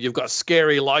 Yeah, you've got a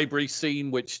scary library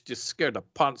scene which just scared the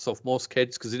pants off most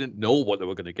kids because they didn't know what they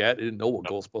were going to get. They didn't know what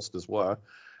Ghostbusters were.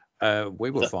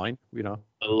 We were fine, A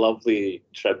lovely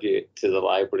tribute to the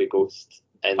library ghost.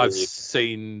 I've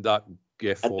seen that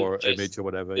GIF or image or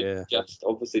whatever. Yeah, just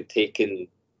obviously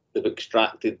they've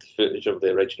extracted the footage of the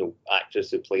original actress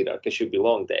who played her because she'll be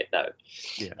long dead now.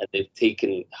 Yeah, and they've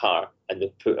taken her and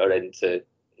they've put her into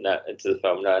the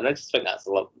film now, and I just think that's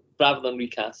a love rather than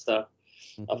recast her.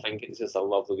 I think it's just a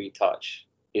lovely wee touch.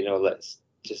 That's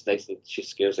just nice, and she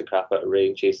scares the crap out of Ray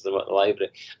and chases them out of the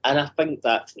library, and I think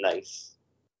that's nice.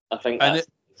 I think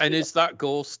is that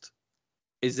ghost?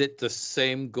 Is it the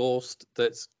same ghost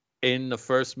that's in the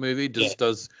first movie? Does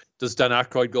Dan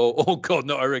Aykroyd go, oh god,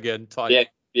 not her again? Type?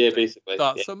 Yeah, basically.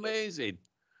 That's amazing.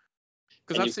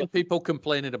 Because I've seen people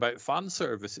complaining about fan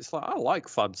service. It's like, I like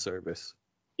fan service.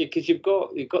 Yeah, because you've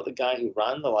got the guy who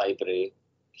ran the library.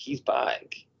 He's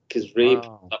back because Ray put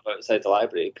up outside the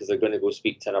library because they're going to go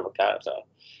speak to another character,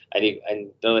 and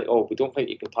they're like, oh, we don't think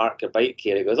you can park your bike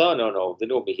here. He goes, oh no, they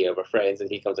know me here, we're friends. And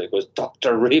he comes out and goes,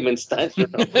 Dr. Raymond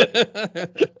Stanford.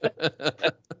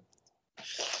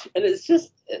 And it's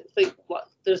like, what?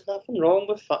 There's nothing wrong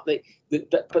with but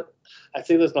I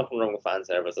say there's nothing wrong with fan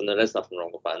service, and there is nothing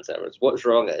wrong with fan service. What's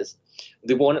wrong is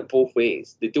they want it both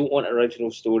ways. They don't want original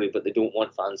story, but they don't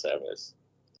want fan service.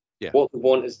 Yeah. What they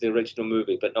want is the original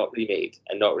movie, but not remade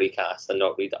and not recast and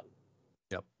not redone.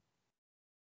 Yep.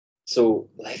 So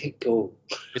let it go.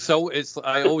 It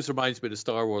always reminds me of the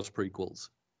Star Wars prequels.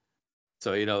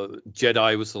 So,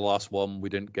 Jedi was the last one. We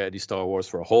didn't get any Star Wars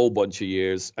for a whole bunch of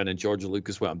years. And then George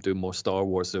Lucas went, I'm doing more Star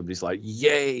Wars. Everybody's like,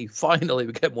 yay, finally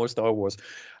we get more Star Wars.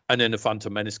 And then The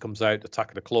Phantom Menace comes out. Attack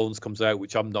of the Clones comes out,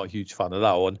 which I'm not a huge fan of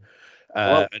that one.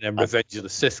 And then Revenge of the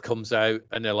Sith comes out.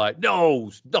 And they're like,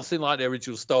 no, nothing like the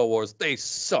original Star Wars. They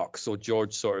suck. So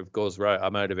George sort of goes, right,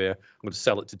 I'm out of here. I'm going to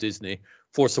sell it to Disney.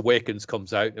 Force Awakens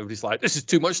comes out. And everybody's like, this is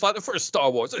too much like the first Star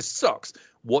Wars. This sucks.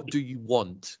 What do you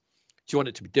want? Do you want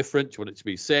it to be different? Do you want it to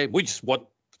be the same? We just want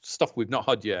stuff we've not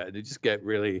had yet. And they just get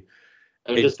really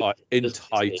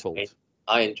entitled.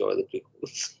 I enjoy the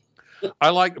prequels. I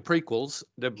like the prequels.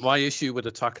 My issue with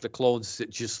Attack of the Clones is it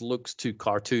just looks too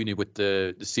cartoony with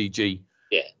the CG.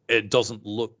 Yeah. It doesn't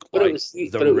look like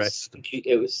the rest.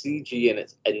 It was CG in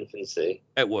its infancy.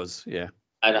 It was, yeah.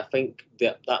 And I think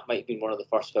that might be one of the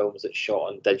first films that shot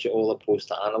on digital opposed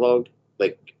to analog.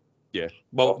 Yeah,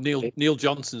 well, Neil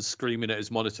Johnson's screaming at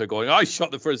his monitor, going, "I shot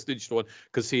the first digital one,"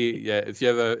 because if you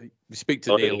ever speak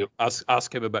to Neil,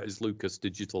 ask him about his Lucas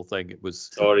digital thing. It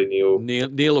was Neil.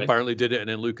 Neil apparently did it, and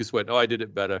then Lucas went, "Oh, I did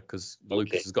it better because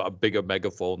Lucas has got a bigger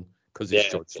megaphone because he's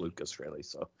George Lucas, really."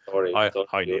 So,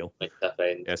 hi Neil.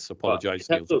 Yes, apologise,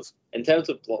 Neil. In terms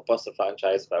of blockbuster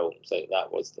franchise films,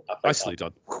 that was nicely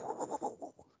done.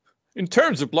 In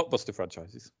terms of blockbuster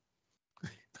franchises.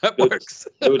 That works.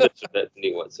 No disrespect to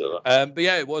me whatsoever. But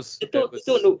yeah, it was. They don't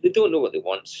know what they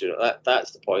want. You know,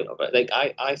 that's the point of it. Like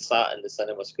I sat in the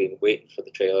cinema screen waiting for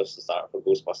the trailers to start for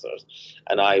Ghostbusters,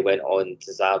 and I went on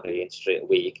to Zavi, and straight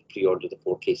away you could pre-order the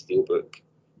 4K steelbook.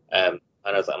 And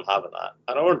I was like, I'm having that,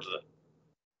 and I ordered it.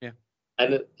 Yeah.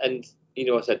 And you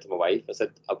know, I said to my wife, I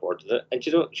said I've ordered it, and she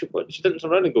didn't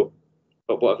turn around and go,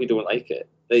 but what if you don't like it?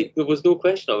 Like, there was no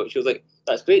question of it. She was like,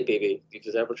 that's great, baby, you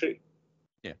deserve a treat.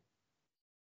 Yeah.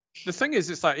 The thing is,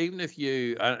 it's like, even if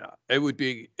you, it would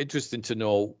be interesting to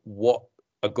know what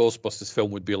a Ghostbusters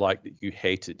film would be like that you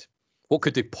hated. What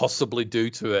could they possibly do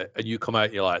to it? And you come out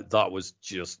and you're like, that was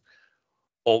just,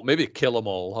 or maybe kill them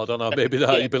all. I don't know. Maybe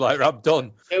that you'd be like, I'm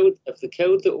done. If they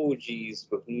killed the OGs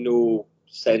with no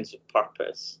sense of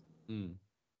purpose,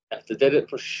 if they did it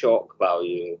for shock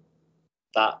value,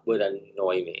 that would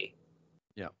annoy me.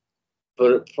 Yeah.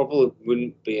 But it probably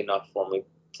wouldn't be enough for me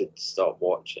to stop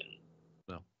watching.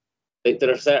 No. Like, there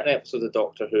are certain episodes of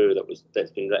Doctor Who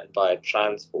that's been written by a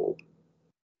transphobe,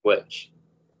 which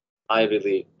I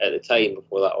really, at the time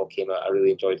before that all came out, I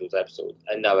really enjoyed those episodes,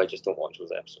 and now I just don't watch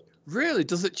those episodes. Really?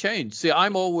 Does it change? See, I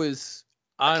can't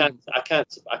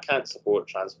support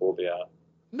transphobia.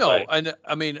 No, right. And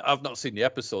I mean, I've not seen the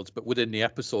episodes, but within the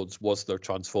episodes, was there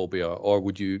transphobia, or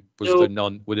there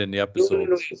none within the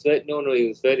episodes? No, he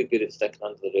was very good at sticking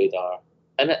under the radar,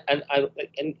 and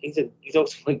he's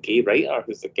also a gay writer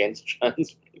who's against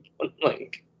trans people. I'm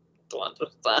like, I don't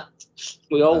understand.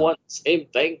 We all want the same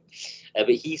thing, but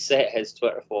he set his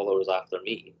Twitter followers after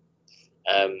me,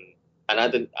 and I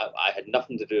didn't. I had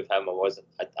nothing to do with him.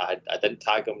 I didn't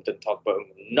tag him. Didn't talk about him.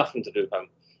 Nothing to do with him.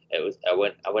 I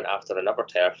went after another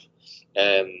TERF,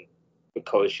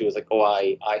 because she was like, oh,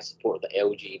 I support the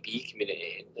LGBT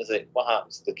community. And I was like, what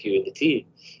happens to the Q and the T?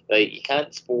 Like, you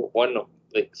can't support one of,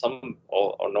 like, some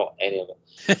or not any of it.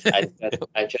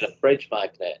 And she had a fridge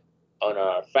magnet on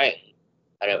her thing,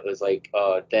 and it was like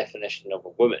a definition of a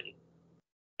woman,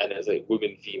 and it was like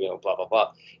woman, female, blah blah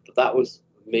blah. But that was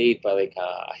made by like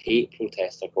a hate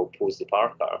protester called Posey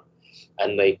Parker,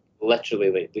 and like, literally,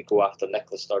 like, they go after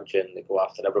Nicola Sturgeon, they go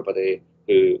after everybody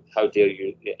who, how dare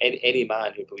you, any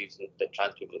man who believes that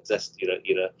trans people exist, you're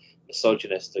a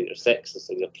misogynist, or you're a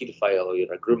sexist, or you're a paedophile, or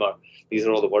you're a groomer. These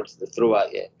are all the words they throw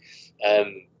at you.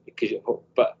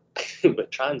 But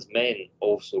trans men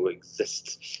also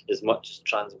exist as much as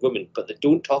trans women, but they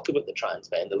don't talk about the trans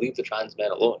men. They leave the trans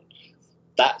men alone.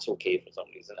 That's okay for some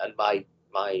reason. And my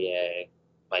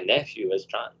nephew is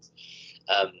trans,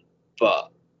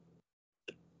 but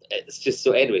it's just,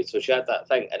 so anyway, so she had that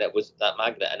thing, and it was that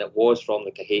magnet, and it was from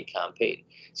like a hate campaign.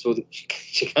 So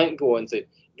she can't go on and say,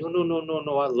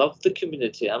 no, I love the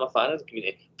community, I'm a fan of the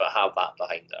community, but have that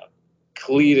behind her.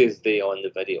 Clear as day on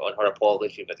the video, on her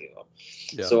apology video.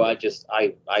 Yeah. So I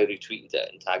retweeted it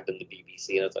and tagged in the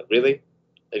BBC, and I was like, really?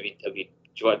 Do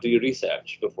you want to do your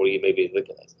research before you maybe look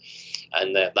at this?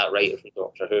 And that writer from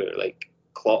Doctor Who, like,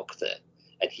 clocked it,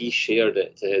 and he shared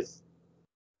it to his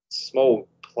small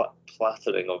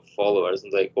plattering of followers,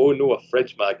 and like, oh no, a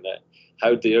fridge magnet,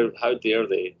 how dare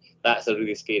they, that's a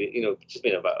really scary, just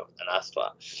being a bit of an ass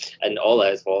twat. And all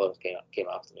of his followers came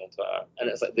after me on Twitter, and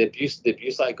it's like the abuse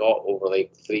I got over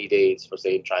like 3 days for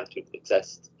saying trans people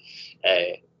exist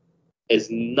is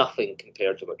nothing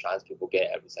compared to what trans people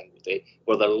get every single day,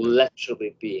 where they're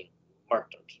literally being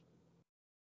murdered.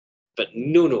 But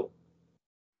no,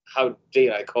 how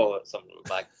dare I call it something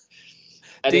like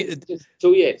that?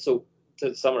 And so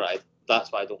to summarize,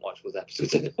 that's why I don't watch those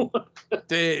episodes anymore.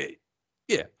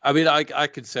 Yeah, I mean, I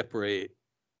can separate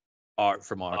art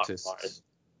from artists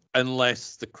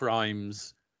unless the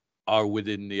crimes are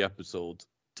within the episode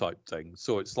type thing.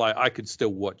 So it's like, I could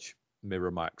still watch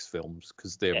Miramax films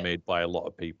because they're made by a lot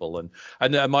of people.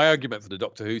 And my argument for the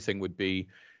Doctor Who thing would be,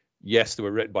 yes, they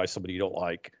were written by somebody you don't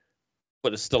like, but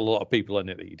there's still a lot of people in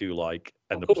it that you do like,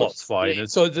 and the plot's fine. Yeah.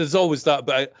 And so there's always that,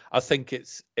 but I think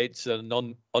it's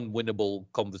an unwinnable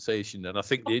conversation. And I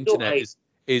think the internet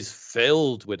is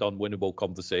filled with unwinnable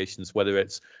conversations, whether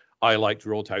it's, I liked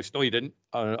Roadhouse. No, you didn't.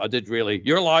 I did really.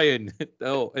 You're lying.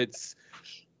 No, it's...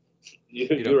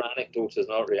 Your anecdote is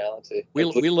not reality.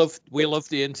 We love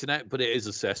the internet, but it is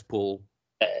a cesspool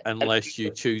unless you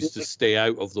choose to stay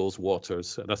out of those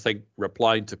waters. And I think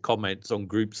replying to comments on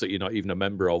groups that you're not even a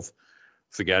member of,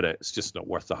 forget it. It's just not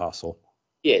worth the hassle.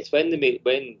 Yeah, it's when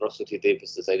Russell T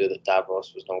Davies decided that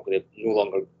Davros was no longer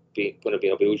going to be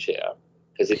in a wheelchair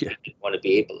because he didn't want to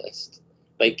be ableist.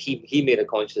 Like, he made a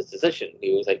conscious decision.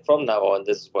 He was like, from now on,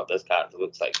 this is what this character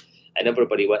looks like, and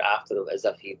everybody went after him as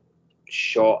if he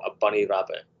shot a bunny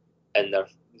rabbit in their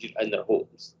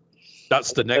homes.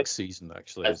 That's the next season,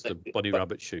 actually. It's the bunny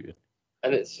rabbit shooting.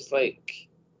 And it's just like,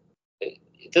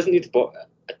 it doesn't need to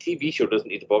a TV show doesn't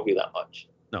need to bother you that much.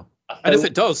 No. And if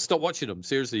it does, stop watching them.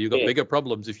 Seriously, you've got Yeah. bigger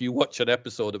problems if you watch an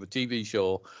episode of a TV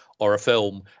show or a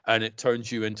film and it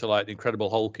turns you into like the Incredible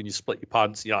Hulk and you split your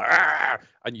pants and you're like, ah,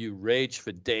 and you rage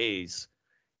for days.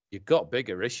 You've got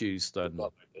bigger issues than,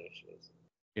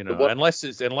 you know, unless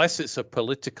it's a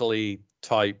politically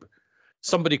type.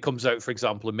 Somebody comes out, for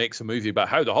example, and makes a movie about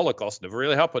how the Holocaust never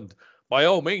really happened. By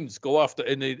all means, go after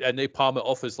and they palm it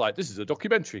off as like, this is a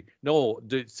documentary. No,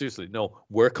 seriously, no,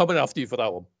 we're coming after you for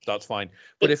that one. That's fine.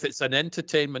 But if it's an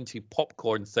entertainment-y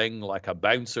popcorn thing, like a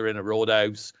bouncer in a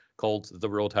roadhouse called The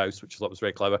Roadhouse, which I thought was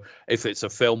very clever. If it's a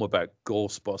film about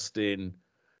ghostbusting,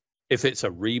 if it's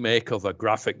a remake of a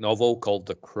graphic novel called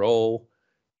The Crow,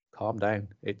 calm down.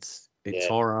 It's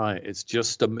all right. It's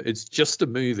just a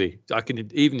movie. I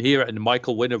can even hear it in the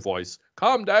Michael Winner voice.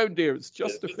 Calm down, dear. It's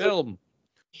just a film.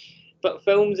 But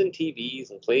films and TVs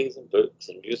and plays and books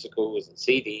and musicals and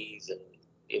CDs and,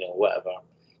 you know, whatever,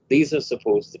 these are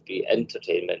supposed to be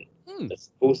entertainment. They're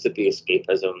supposed to be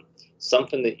escapism,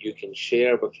 something that you can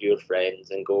share with your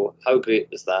friends and go, how great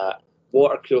was that?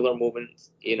 Water cooler moments,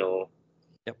 you know.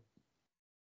 Yep.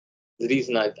 The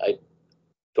reason I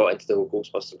got into the whole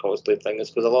Ghostbusters cosplay thing is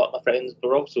because a lot of my friends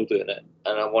were also doing it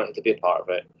and I wanted to be a part of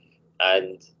it.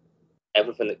 And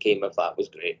everything that came of that was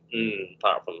great.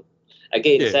 Apart from...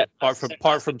 Again,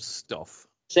 apart from stuff,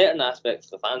 certain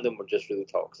aspects of the fandom were just really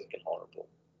toxic and horrible.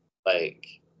 Like,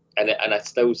 and I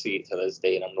still see it to this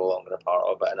day, and I'm no longer a part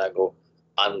of it. And I go,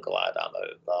 I'm glad I'm out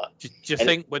of that. Do you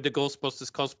think with the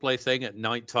Ghostbusters cosplay thing at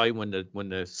night time when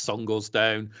the sun goes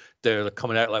down, they're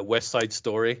coming out like West Side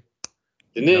Story?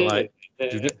 Like,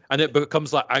 and it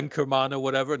becomes like Anchorman or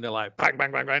whatever, and they're like bang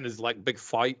bang bang bang. There's like big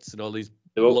fights and all these.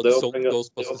 They'll bring out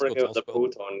the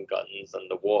proton guns and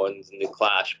the wands and they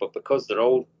clash, but because they're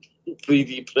all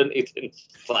 3D printed in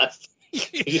plastic,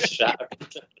 they just shatter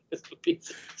into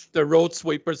pieces. The road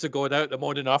sweepers are going out the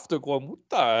morning after going, what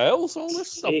the hell's all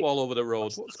this stuff all over the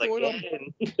road? What's going on?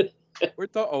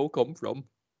 Where'd that all come from?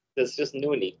 There's just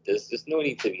no need. There's just no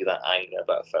need to be that angry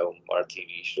about a film or a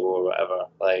TV show or whatever.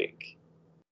 Like,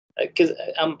 because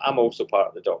I'm also part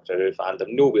of the Doctor Who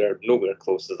fandom. Nowhere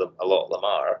close as a lot of them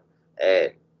are.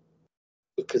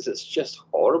 Because it's just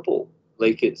horrible.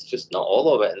 Like, it's just not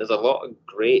all of it. And there's a lot of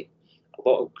great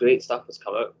stuff that's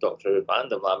come out of Doctor Who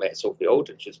fandom. I met Sophie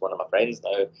Aldrich, who's one of my friends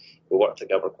now. We work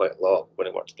together quite a lot. We're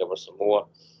going to work together some more.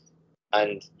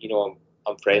 And, you know,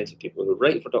 I'm friends with people who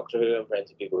write for Doctor Who. I'm friends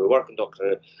with people who work in Doctor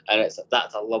Who. And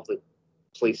that's a lovely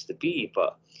place to be.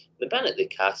 But the minute they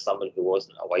cast someone who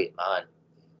wasn't a white man,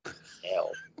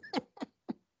 hell.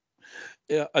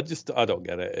 Yeah, I don't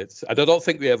get it. I don't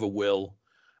think they ever will.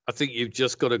 I think you've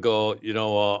just got to go, you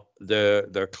know what,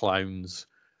 they're clowns.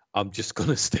 I'm just going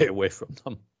to stay away from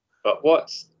them. But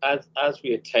as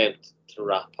we attempt to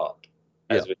wrap up,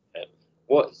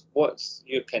 what's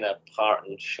your kind of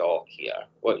parting shot here?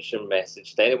 What's your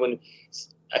message to anyone?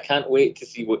 I can't wait to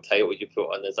see what title you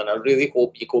put on this, and I really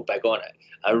hope you go big on it.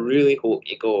 I really hope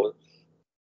you go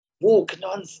woke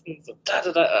nonsense.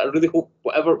 I really hope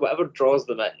whatever draws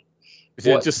them in.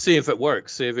 Just see if it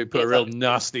works. See if we put a real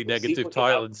nasty negative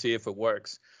title and see if it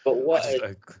works. But what's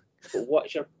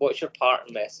your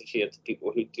parting message here to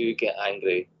people who do get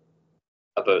angry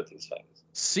about these things?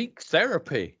 Seek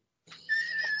therapy.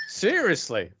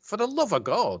 Seriously, for the love of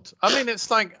God. I mean, it's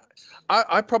like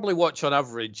I probably watch on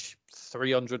average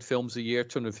 300 films a year,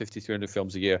 250, 300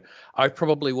 films a year. I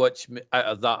probably watch out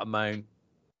of that amount,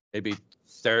 maybe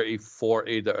 30,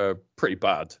 40 that are pretty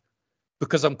bad.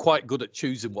 Because I'm quite good at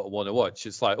choosing what I want to watch.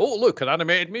 It's like, oh, look, an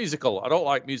animated musical. I don't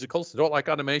like musicals. I don't like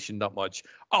animation that much.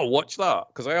 I'll watch that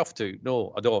because I have to.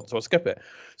 No, I don't. So I skip it.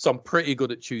 So I'm pretty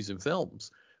good at choosing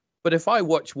films. But if I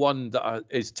watch one that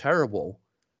is terrible,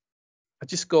 I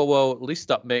just go, well, at least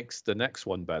that makes the next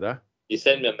one better. You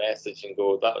send me a message and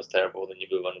go, that was terrible. Then you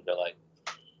move on and be like,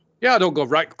 yeah, I don't go,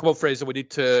 right, come on, Fraser, we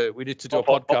need to do a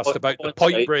podcast about the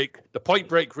Point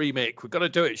Break remake. We've got to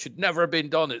do it. It should never have been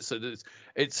done. It's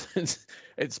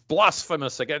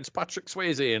blasphemous against Patrick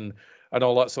Swayze and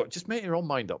all that sort. Just make your own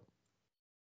mind up.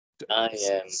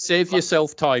 Save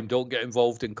yourself time. Don't get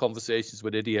involved in conversations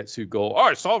with idiots who go, oh,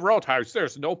 it's all Roadhouse.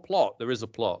 There's no plot. There is a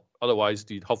plot. Otherwise,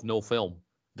 you'd have no film.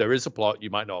 There is a plot.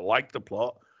 You might not like the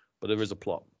plot, but there is a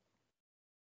plot.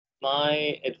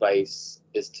 My advice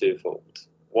is twofold.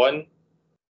 One,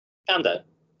 calm down.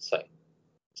 It's fine.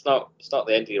 It's not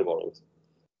the end of your world.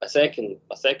 My second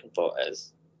thought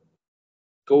is,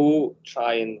 go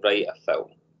try and write a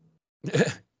film.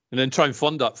 And then try and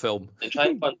fund that film. And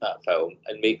make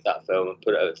that film and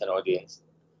put it out to an audience.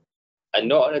 And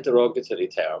not in a derogatory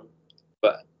term,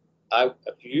 but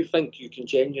if you think you can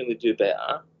genuinely do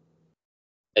better,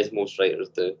 as most writers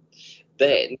do,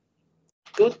 then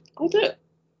go do it.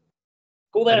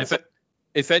 Go there. And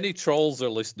if any trolls are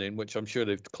listening, which I'm sure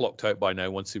they've clocked out by now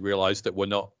once they realise that we're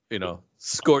not,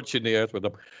 scorching the earth with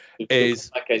them, is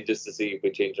I can just to see if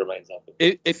we change our minds after.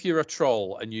 If you're a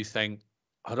troll and you think,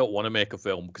 I don't want to make a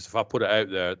film because if I put it out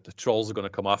there, the trolls are going to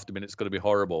come after me and it's going to be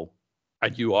horrible,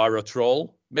 and you are a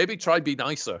troll, maybe try be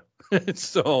nicer.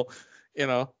 So,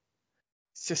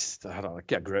 it's just, I don't know,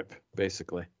 get a grip,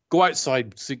 basically. Go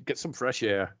outside, get some fresh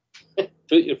air. Put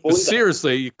your phone down.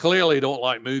 Seriously, you clearly don't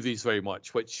like movies very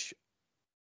much, which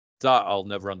that I'll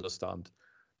never understand.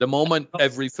 The moment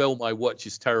every film I watch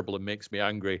is terrible and makes me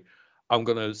angry, I'm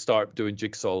going to start doing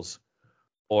jigsaws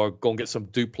or go and get some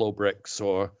Duplo bricks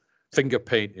or finger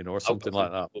painting or something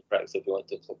like that. Bricks if you want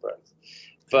Duplo bricks.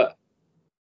 But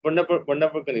we're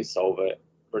never going to solve it.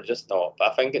 We're just not.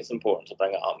 But I think it's important to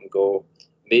bring it up and go,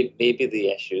 maybe the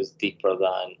issue is deeper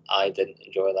than I didn't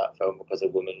enjoy that film because a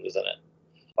woman was in it.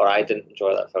 Or I didn't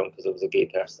enjoy that film because there was a gay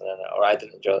person in it. Or I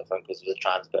didn't enjoy that film because there was a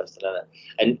trans person in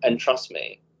it. And trust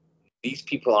me, these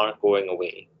people aren't going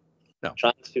away. No.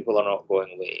 Trans people are not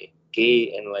going away.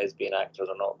 Gay and lesbian actors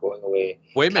are not going away.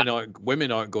 Women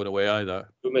aren't going away either.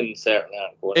 Women certainly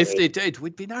aren't going away. If they did,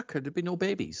 we'd be knackered. There'd be no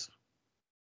babies.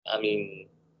 I mean,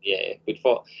 yeah, we'd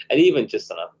fall. And even just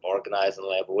on an organising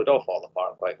level, we'd all fall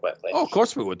apart quite quickly. Oh, of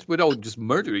course we would. We'd all just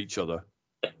murder each other.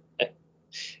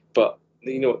 But,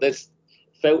 there's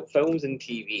films and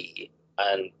TV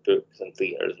and books and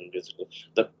theatres and musicals,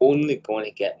 they're only going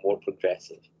to get more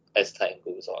progressive as time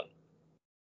goes on.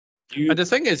 And the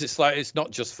thing is, it's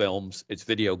not just films, it's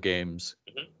video games,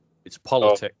 it's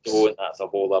politics. That's a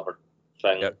whole other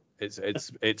thing. Yep.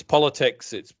 It's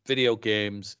politics, it's video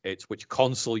games, it's which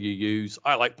console you use.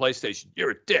 I like PlayStation.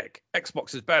 You're a dick.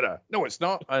 Xbox is better. No, it's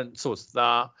not. And so it's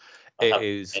that. It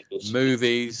is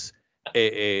movies.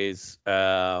 It is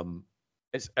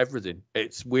it's everything.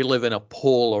 We live in a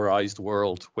polarized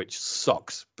world, which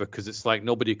sucks because it's like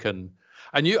nobody can.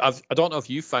 And I don't know if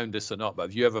you found this or not, but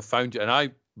have you ever found it? And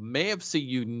I may have seen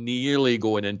you nearly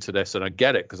going into this, and I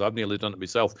get it because I've nearly done it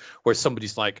myself, where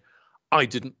somebody's like,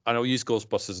 and I'll use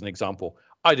Ghostbusters as an example.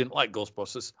 I didn't like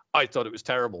Ghostbusters. I thought it was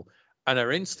terrible. And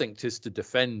our instinct is to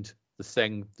defend the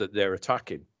thing that they're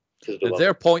attacking.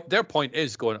 Their point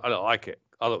is going, I don't like it.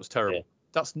 I thought it was terrible. Yeah.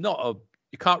 That's not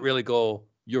you can't really go,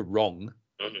 you're wrong.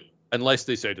 Mm-hmm. Unless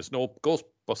they say there's no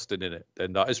Ghostbusting in it,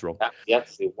 then that is wrong. You have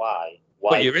to say why.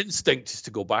 But your instinct is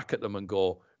to go back at them and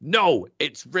go, no,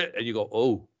 it's written. And you go,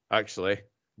 oh, actually,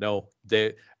 no.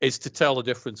 It's to tell the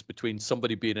difference between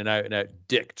somebody being an out-and-out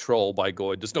dick troll by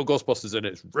going, there's no Ghostbusters in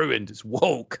it, it's ruined, it's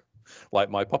woke,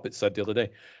 like my puppet said the other day.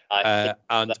 I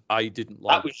didn't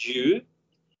like. That was you?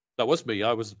 That was me.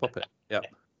 I was the puppet. Yeah.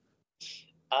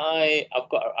 I've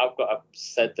got a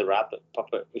Sid the Rabbit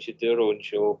puppet. We should do our own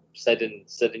show, Sid and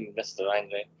Mr.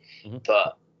 Angry. Mm-hmm.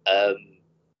 But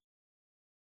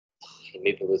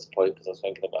maybe it was the point because I was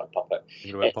thinking about a puppet.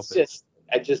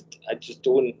 I just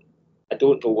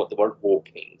don't know what the word woke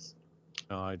means.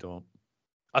 No, I don't.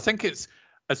 I think it's,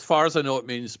 as far as I know, it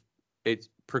means it's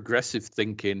progressive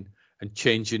thinking and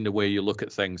changing the way you look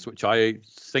at things, which I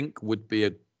think would be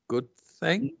a good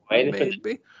thing. Anything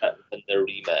in their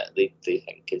remit they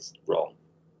think is wrong.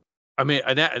 I mean,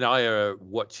 Annette and I are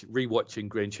rewatching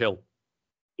Grange Hill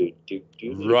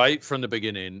right from the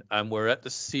beginning, and we're at the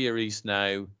series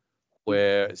now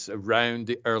where it's around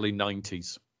the early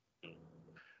 90s.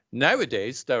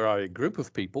 Nowadays, there are a group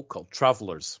of people called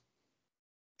travellers.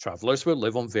 Travellers will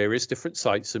live on various different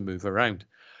sites and move around.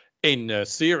 In a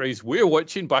series we're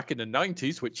watching back in the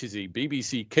 90s, which is a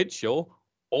BBC kids show,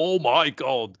 oh my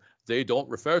God, they don't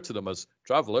refer to them as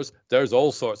travellers. There's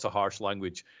all sorts of harsh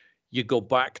language. You go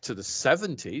back to the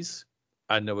 70s,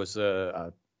 and there was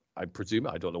I presume,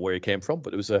 I don't know where he came from,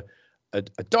 but it was a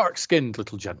dark-skinned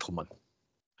little gentleman.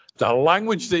 The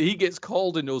language that he gets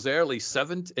called in those in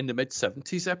the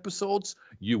mid-70s episodes,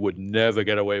 you would never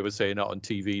get away with saying that on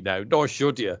TV now, nor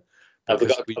should you. Have they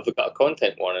got a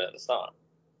content warning at the start?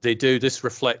 They do. This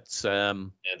reflects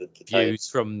views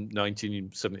from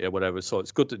 1970 or whatever, so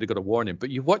it's good that they got a warning. But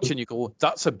you watch and you go,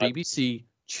 that's a BBC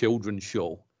children's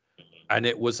show, and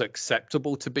it was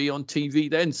acceptable to be on TV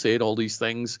then, saying all these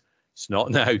things. It's not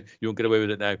now. You don't get away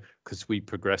with it now because we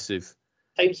progressive.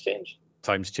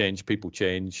 Times change, people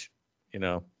change,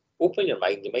 Open your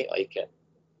mind, you might like it.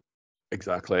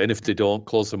 Exactly. And if they don't,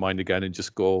 close their mind again and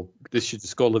just go, they should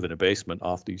just go live in a basement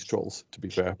after these trolls, to be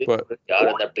fair. But they are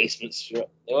in their basements, Stuart.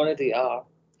 They already are.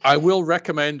 I will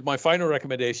recommend, my final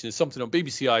recommendation is something on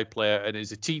BBC iPlayer, and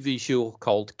it's a TV show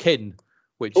called Kin,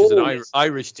 which is an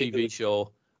Irish TV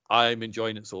show. I'm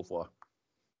enjoying it so far.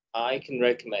 I can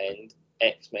recommend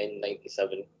X-Men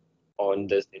 97 on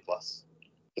Disney Plus,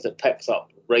 because it picks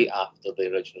up right after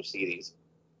the original series.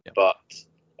 Yep. But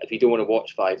if you don't want to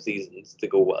watch 5 seasons to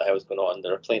go what the hell's going on,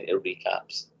 there are plenty of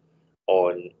recaps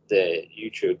on the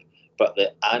YouTube. But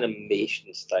the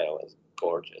animation style is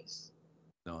gorgeous.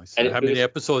 Nice. And And how many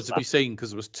episodes have you seen? Because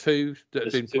there was 2 that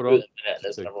had been put on.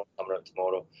 There's another one coming out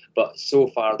tomorrow. But so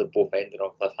far, they're both ending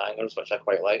on cliffhangers, which I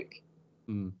quite like.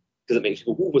 Because it makes you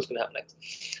go, "Ooh, what's going to happen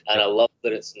next?" And I love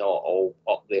that it's not all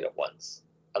up there at once.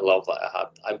 I love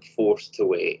that I'm forced to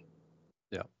wait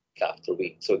week after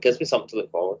week. So it gives me something to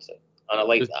look forward to. And I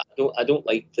like that. I don't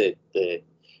like the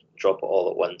drop it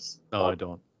all at once. No, I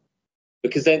don't.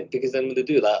 Because then when they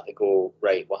do that, they go,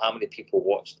 right, well, how many people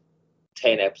watched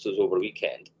 10 episodes over a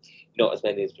weekend? Not as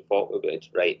many as we thought we would.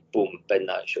 Right, boom, bin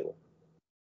that show.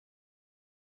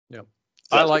 Yeah.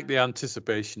 So I like the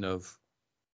anticipation of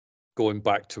going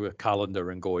back to a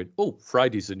calendar and going, oh,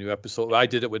 Friday's a new episode. I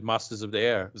did it with Masters of the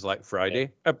Air. It was like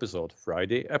Friday episode,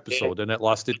 and it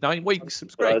lasted 9 weeks. It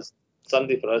was great.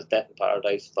 Sunday for us, Death in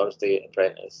Paradise, Thursday,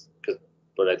 Apprentice, because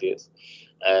we're idiots.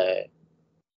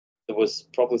 There was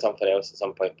probably something else at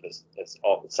some point, but it's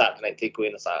Saturday Night Takeaway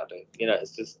on a Saturday.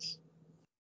 It's just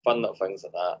fun little things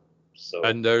like that. So.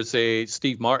 And there's a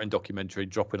Steve Martin documentary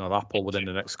dropping on Apple within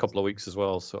the next couple of weeks as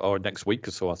well, or next week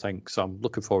or so, I think. So I'm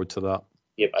looking forward to that.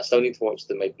 Yeah, but I still need to watch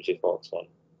the Michael J. Fox one.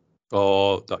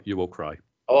 Oh, that you will cry.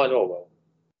 Oh, I know I will.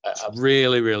 It's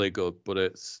really, really good. But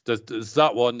there's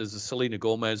that one. There's a Selena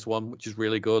Gomez one, which is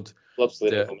really good. Love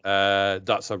Selena Gomez.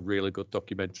 That's a really good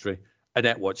documentary.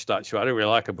 Annette watched that show. I didn't really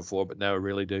like her before, but now I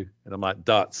really do. And I'm like,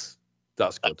 that's good.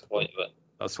 That's the point of it.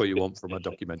 That's what you want from a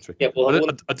documentary. Yeah, well,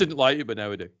 I didn't like it, but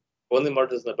now I do. Only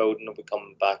Murders in the Building will be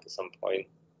coming back at some point.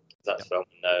 That's filming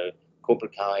now. Cobra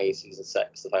Kai season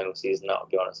 6, the final season, that'll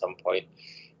be on at some point.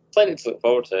 Plenty to look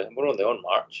forward to. We're only on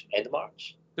end of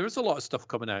March. There is a lot of stuff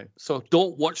coming out, so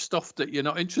don't watch stuff that you're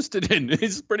not interested in.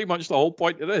 It's pretty much the whole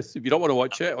point of this. If you don't want to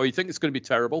watch it, or you think it's going to be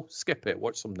terrible, skip it.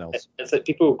 Watch something else. It's like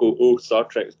people will go, "Oh, Star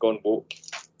Trek's gone woke."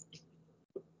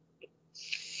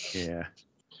 Yeah.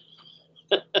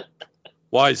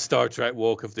 Why is Star Trek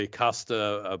woke? If they cast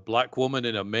a black woman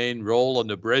in a main role on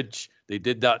the bridge, they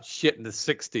did that shit in the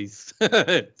 60s.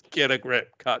 Get a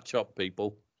grip, catch up,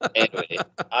 people. Anyway,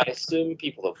 I assume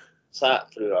people have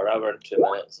sat through our hour and 2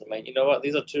 minutes and went, you know what,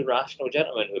 these are 2 rational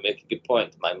gentlemen who make a good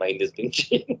point. My mind has been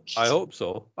changed. I hope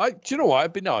so. Do you know what?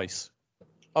 It'd be nice.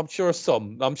 I'm sure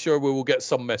we will get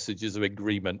some messages of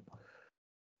agreement.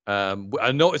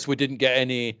 I noticed we didn't get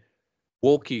any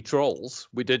wokey trolls.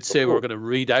 We did say we were going to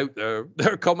read out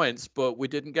their comments, but we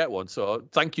didn't get one. So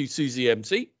thank you, Susie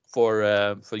MC, for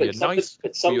your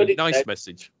nice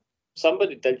message.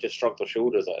 Somebody did just shrug their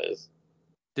shoulders at us.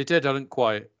 They did. I didn't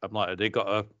quite. I'm like, they got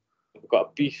a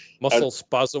beef muscle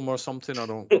spasm or something. I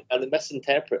don't. Are they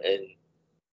misinterpreting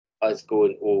us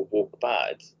going, "Oh, woke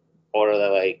bad," or are they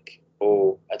like,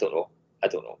 "Oh, I don't know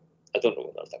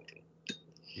what they're thinking."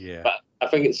 Yeah. But I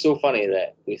think it's so funny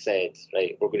that we said,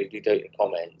 right, we're going to read out your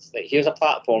comments. Like, here's a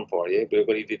platform for you. We're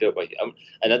going to read out what you.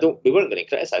 We weren't going to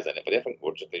criticise anybody. I think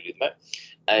we're just going to read them out,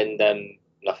 and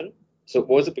nothing. So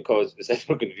was it because we said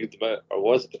we're going to read them out, or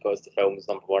was it because the film is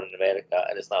number 1 in America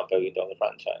and it's not a $1 billion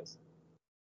franchise?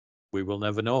 We will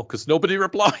never know because nobody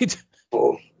replied.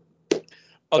 Oh.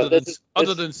 Other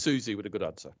than Susie with a good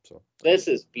answer. So this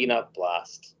has been a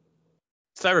blast.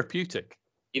 Therapeutic.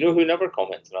 You know who never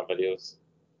comments on our videos?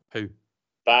 Who?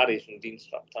 Barry from Dean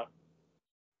Strupter.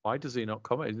 Why does he not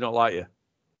comment? He's not like you.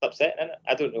 It's upsetting, isn't it?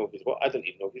 I don't know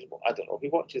if he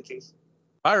watches these.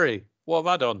 Barry, what have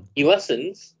I done? He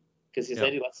listens because he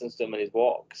said he listens to them in his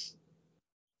walks.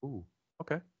 Ooh,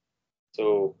 okay.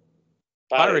 So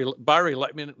Barry,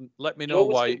 let me know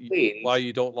why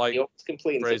you don't like. He always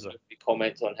complains Fraser. that we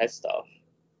comment on his stuff.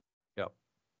 Yeah.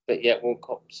 But yet won't.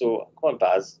 So come on,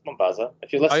 Bazza.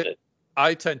 If you're listening.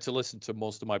 I tend to listen to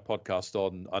most of my podcast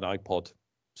on an iPod,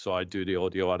 so I do the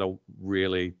audio. I don't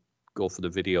really go for the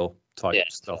video type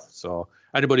stuff. So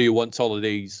anybody who wants all of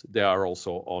these, they are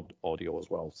also on audio as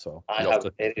well. So I have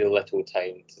very little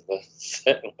time to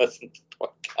sit and listen to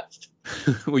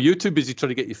podcasts. Well, you're too busy trying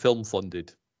to get your film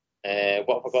funded.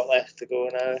 What have I got left to go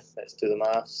now? Let's do the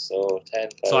maths. So 10.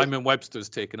 Simon Webster's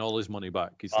taking all his money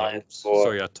back. He's like,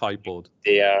 sorry, I typoed.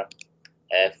 They are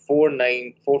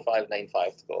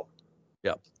 4,595 to go.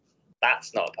 Yeah.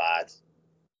 That's not bad.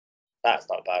 That's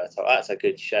not bad at all. That's a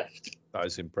good shift. That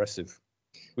is impressive.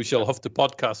 We shall have to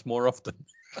podcast more often.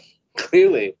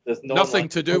 Clearly, there's nothing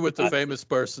to do with the famous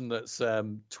person that's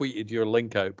tweeted your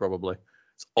link out, probably.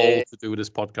 It's all to do with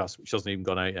this podcast, which hasn't even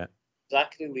gone out yet.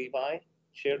 Zachary Levi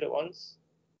shared it once.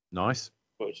 Nice.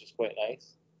 Which is quite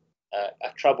nice.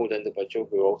 A troubled individual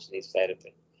who also needs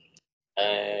therapy.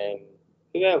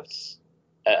 Who else?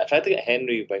 I tried to get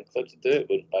Henry Winkler to do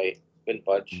it, wouldn't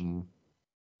budge.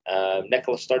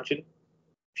 Nicola Sturgeon.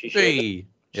 She showed it.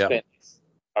 Yeah.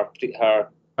 Her.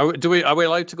 Are we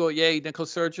allowed to go? Yay, Nicola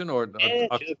Sturgeon, or? Yeah,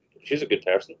 she's a good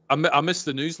person. I miss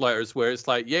the newsletters where it's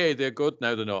like, yeah, they're good.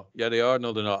 Now they're not. Yeah, they are.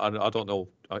 No, they're not. I don't know.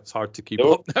 It's hard to keep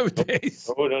up nowadays.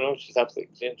 No. She's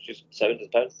absolutely. She's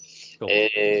 £700. Cool.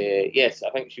 Yes, I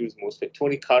think she was most fit.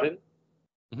 Tony Curran.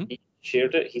 Mm-hmm. He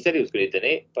shared it. He said he was going to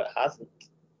donate, but hasn't.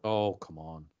 Oh, come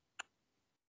on.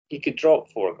 He could drop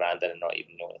 $4,000 and not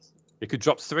even notice. He could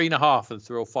drop 3.5 and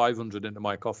throw 500 into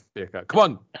my coffee account. Come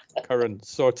on, Curran,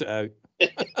 sort it out.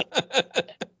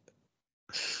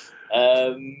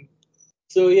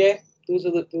 So yeah, those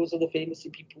are the famous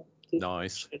people.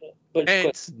 Nice.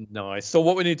 It's nice. So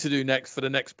what we need to do next for the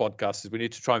next podcast is we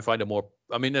need to try and find a more.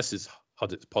 I mean, this has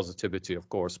had its positivity, of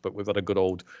course, but we've had a good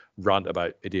old rant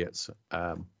about idiots.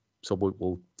 So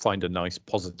we'll find a nice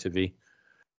positive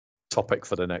topic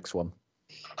for the next one.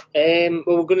 Well,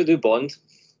 we're going to do Bond.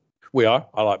 We are.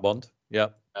 I like Bond. Yeah.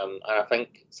 And I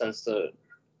think since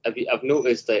I've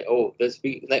noticed that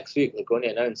next week they're going to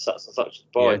announce such and such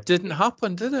Bond. Yeah, it didn't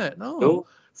happen, did it? No.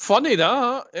 Funny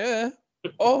that. Yeah.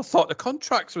 Oh, I thought the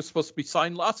contracts were supposed to be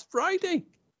signed last Friday.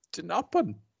 Didn't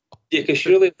happen. Yeah, because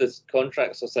surely if the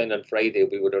contracts are signed on Friday,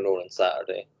 we would have known on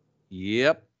Saturday.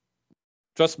 Yep.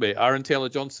 Trust me, Aaron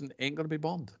Taylor-Johnson ain't going to be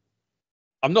Bond.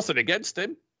 I'm nothing against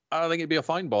him. I think he'd be a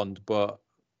fine Bond, but...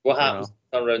 What happens if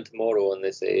they come around tomorrow and they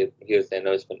say, here's the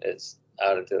announcement, it's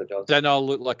Aaron Taylor-Johnson? Then I'll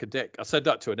look like a dick. I said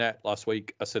that to Annette last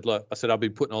week. I said, look, I've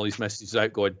been putting all these messages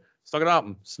out going, it's not going to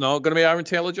happen. It's not going to be Aaron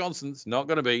Taylor-Johnson. It's not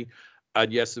going to be.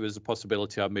 And yes, there is a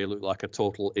possibility I may look like a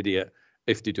total idiot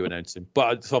if they do announce him.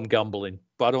 But so I'm gambling.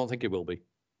 But I don't think it will be.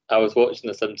 I was watching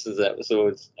the Simpsons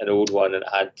episodes, an old one, and it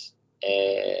had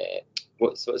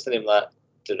what's the name of that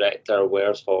director?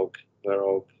 Werehog.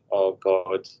 Oh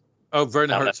God. Oh,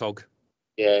 Werner Herzog.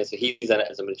 Yeah, so he's in it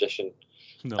as a magician,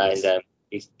 nice. And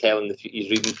he's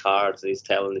reading cards and he's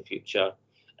telling the future.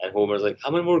 And Homer's like,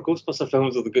 how many more Ghostbuster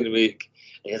films are they going to make?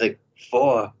 And he's like,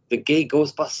 4. The gay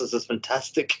Ghostbusters is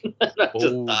fantastic.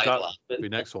 That'll be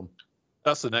next one.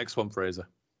 That's the next one, Fraser.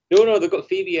 No, they've got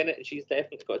Phoebe in it, and she's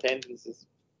definitely got attendances.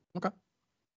 Okay.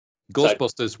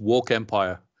 Ghostbusters Woke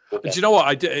Empire. Okay. Do you know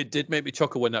what? It did make me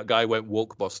chuckle when that guy went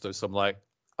Wokebusters. I'm like,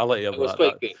 I'll let you have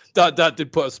that. That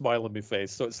did put a smile on my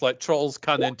face. So it's like trolls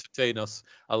can entertain us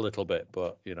a little bit,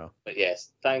 but you know. But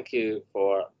yes, thank you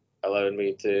for allowing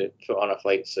me to put on a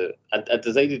flight suit. I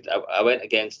decided I went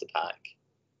against the pack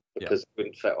because it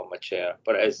wouldn't fit on my chair,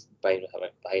 but it is behind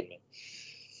me.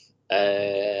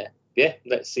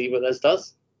 Let's see what this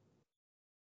does.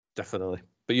 Definitely.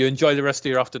 But you enjoy the rest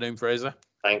of your afternoon, Fraser.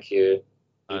 Thank you.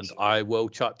 And I will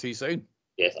chat to you soon.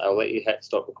 Yes, I'll let you hit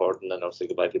stop recording and I'll say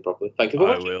goodbye to you properly. Thank you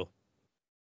very much. I will.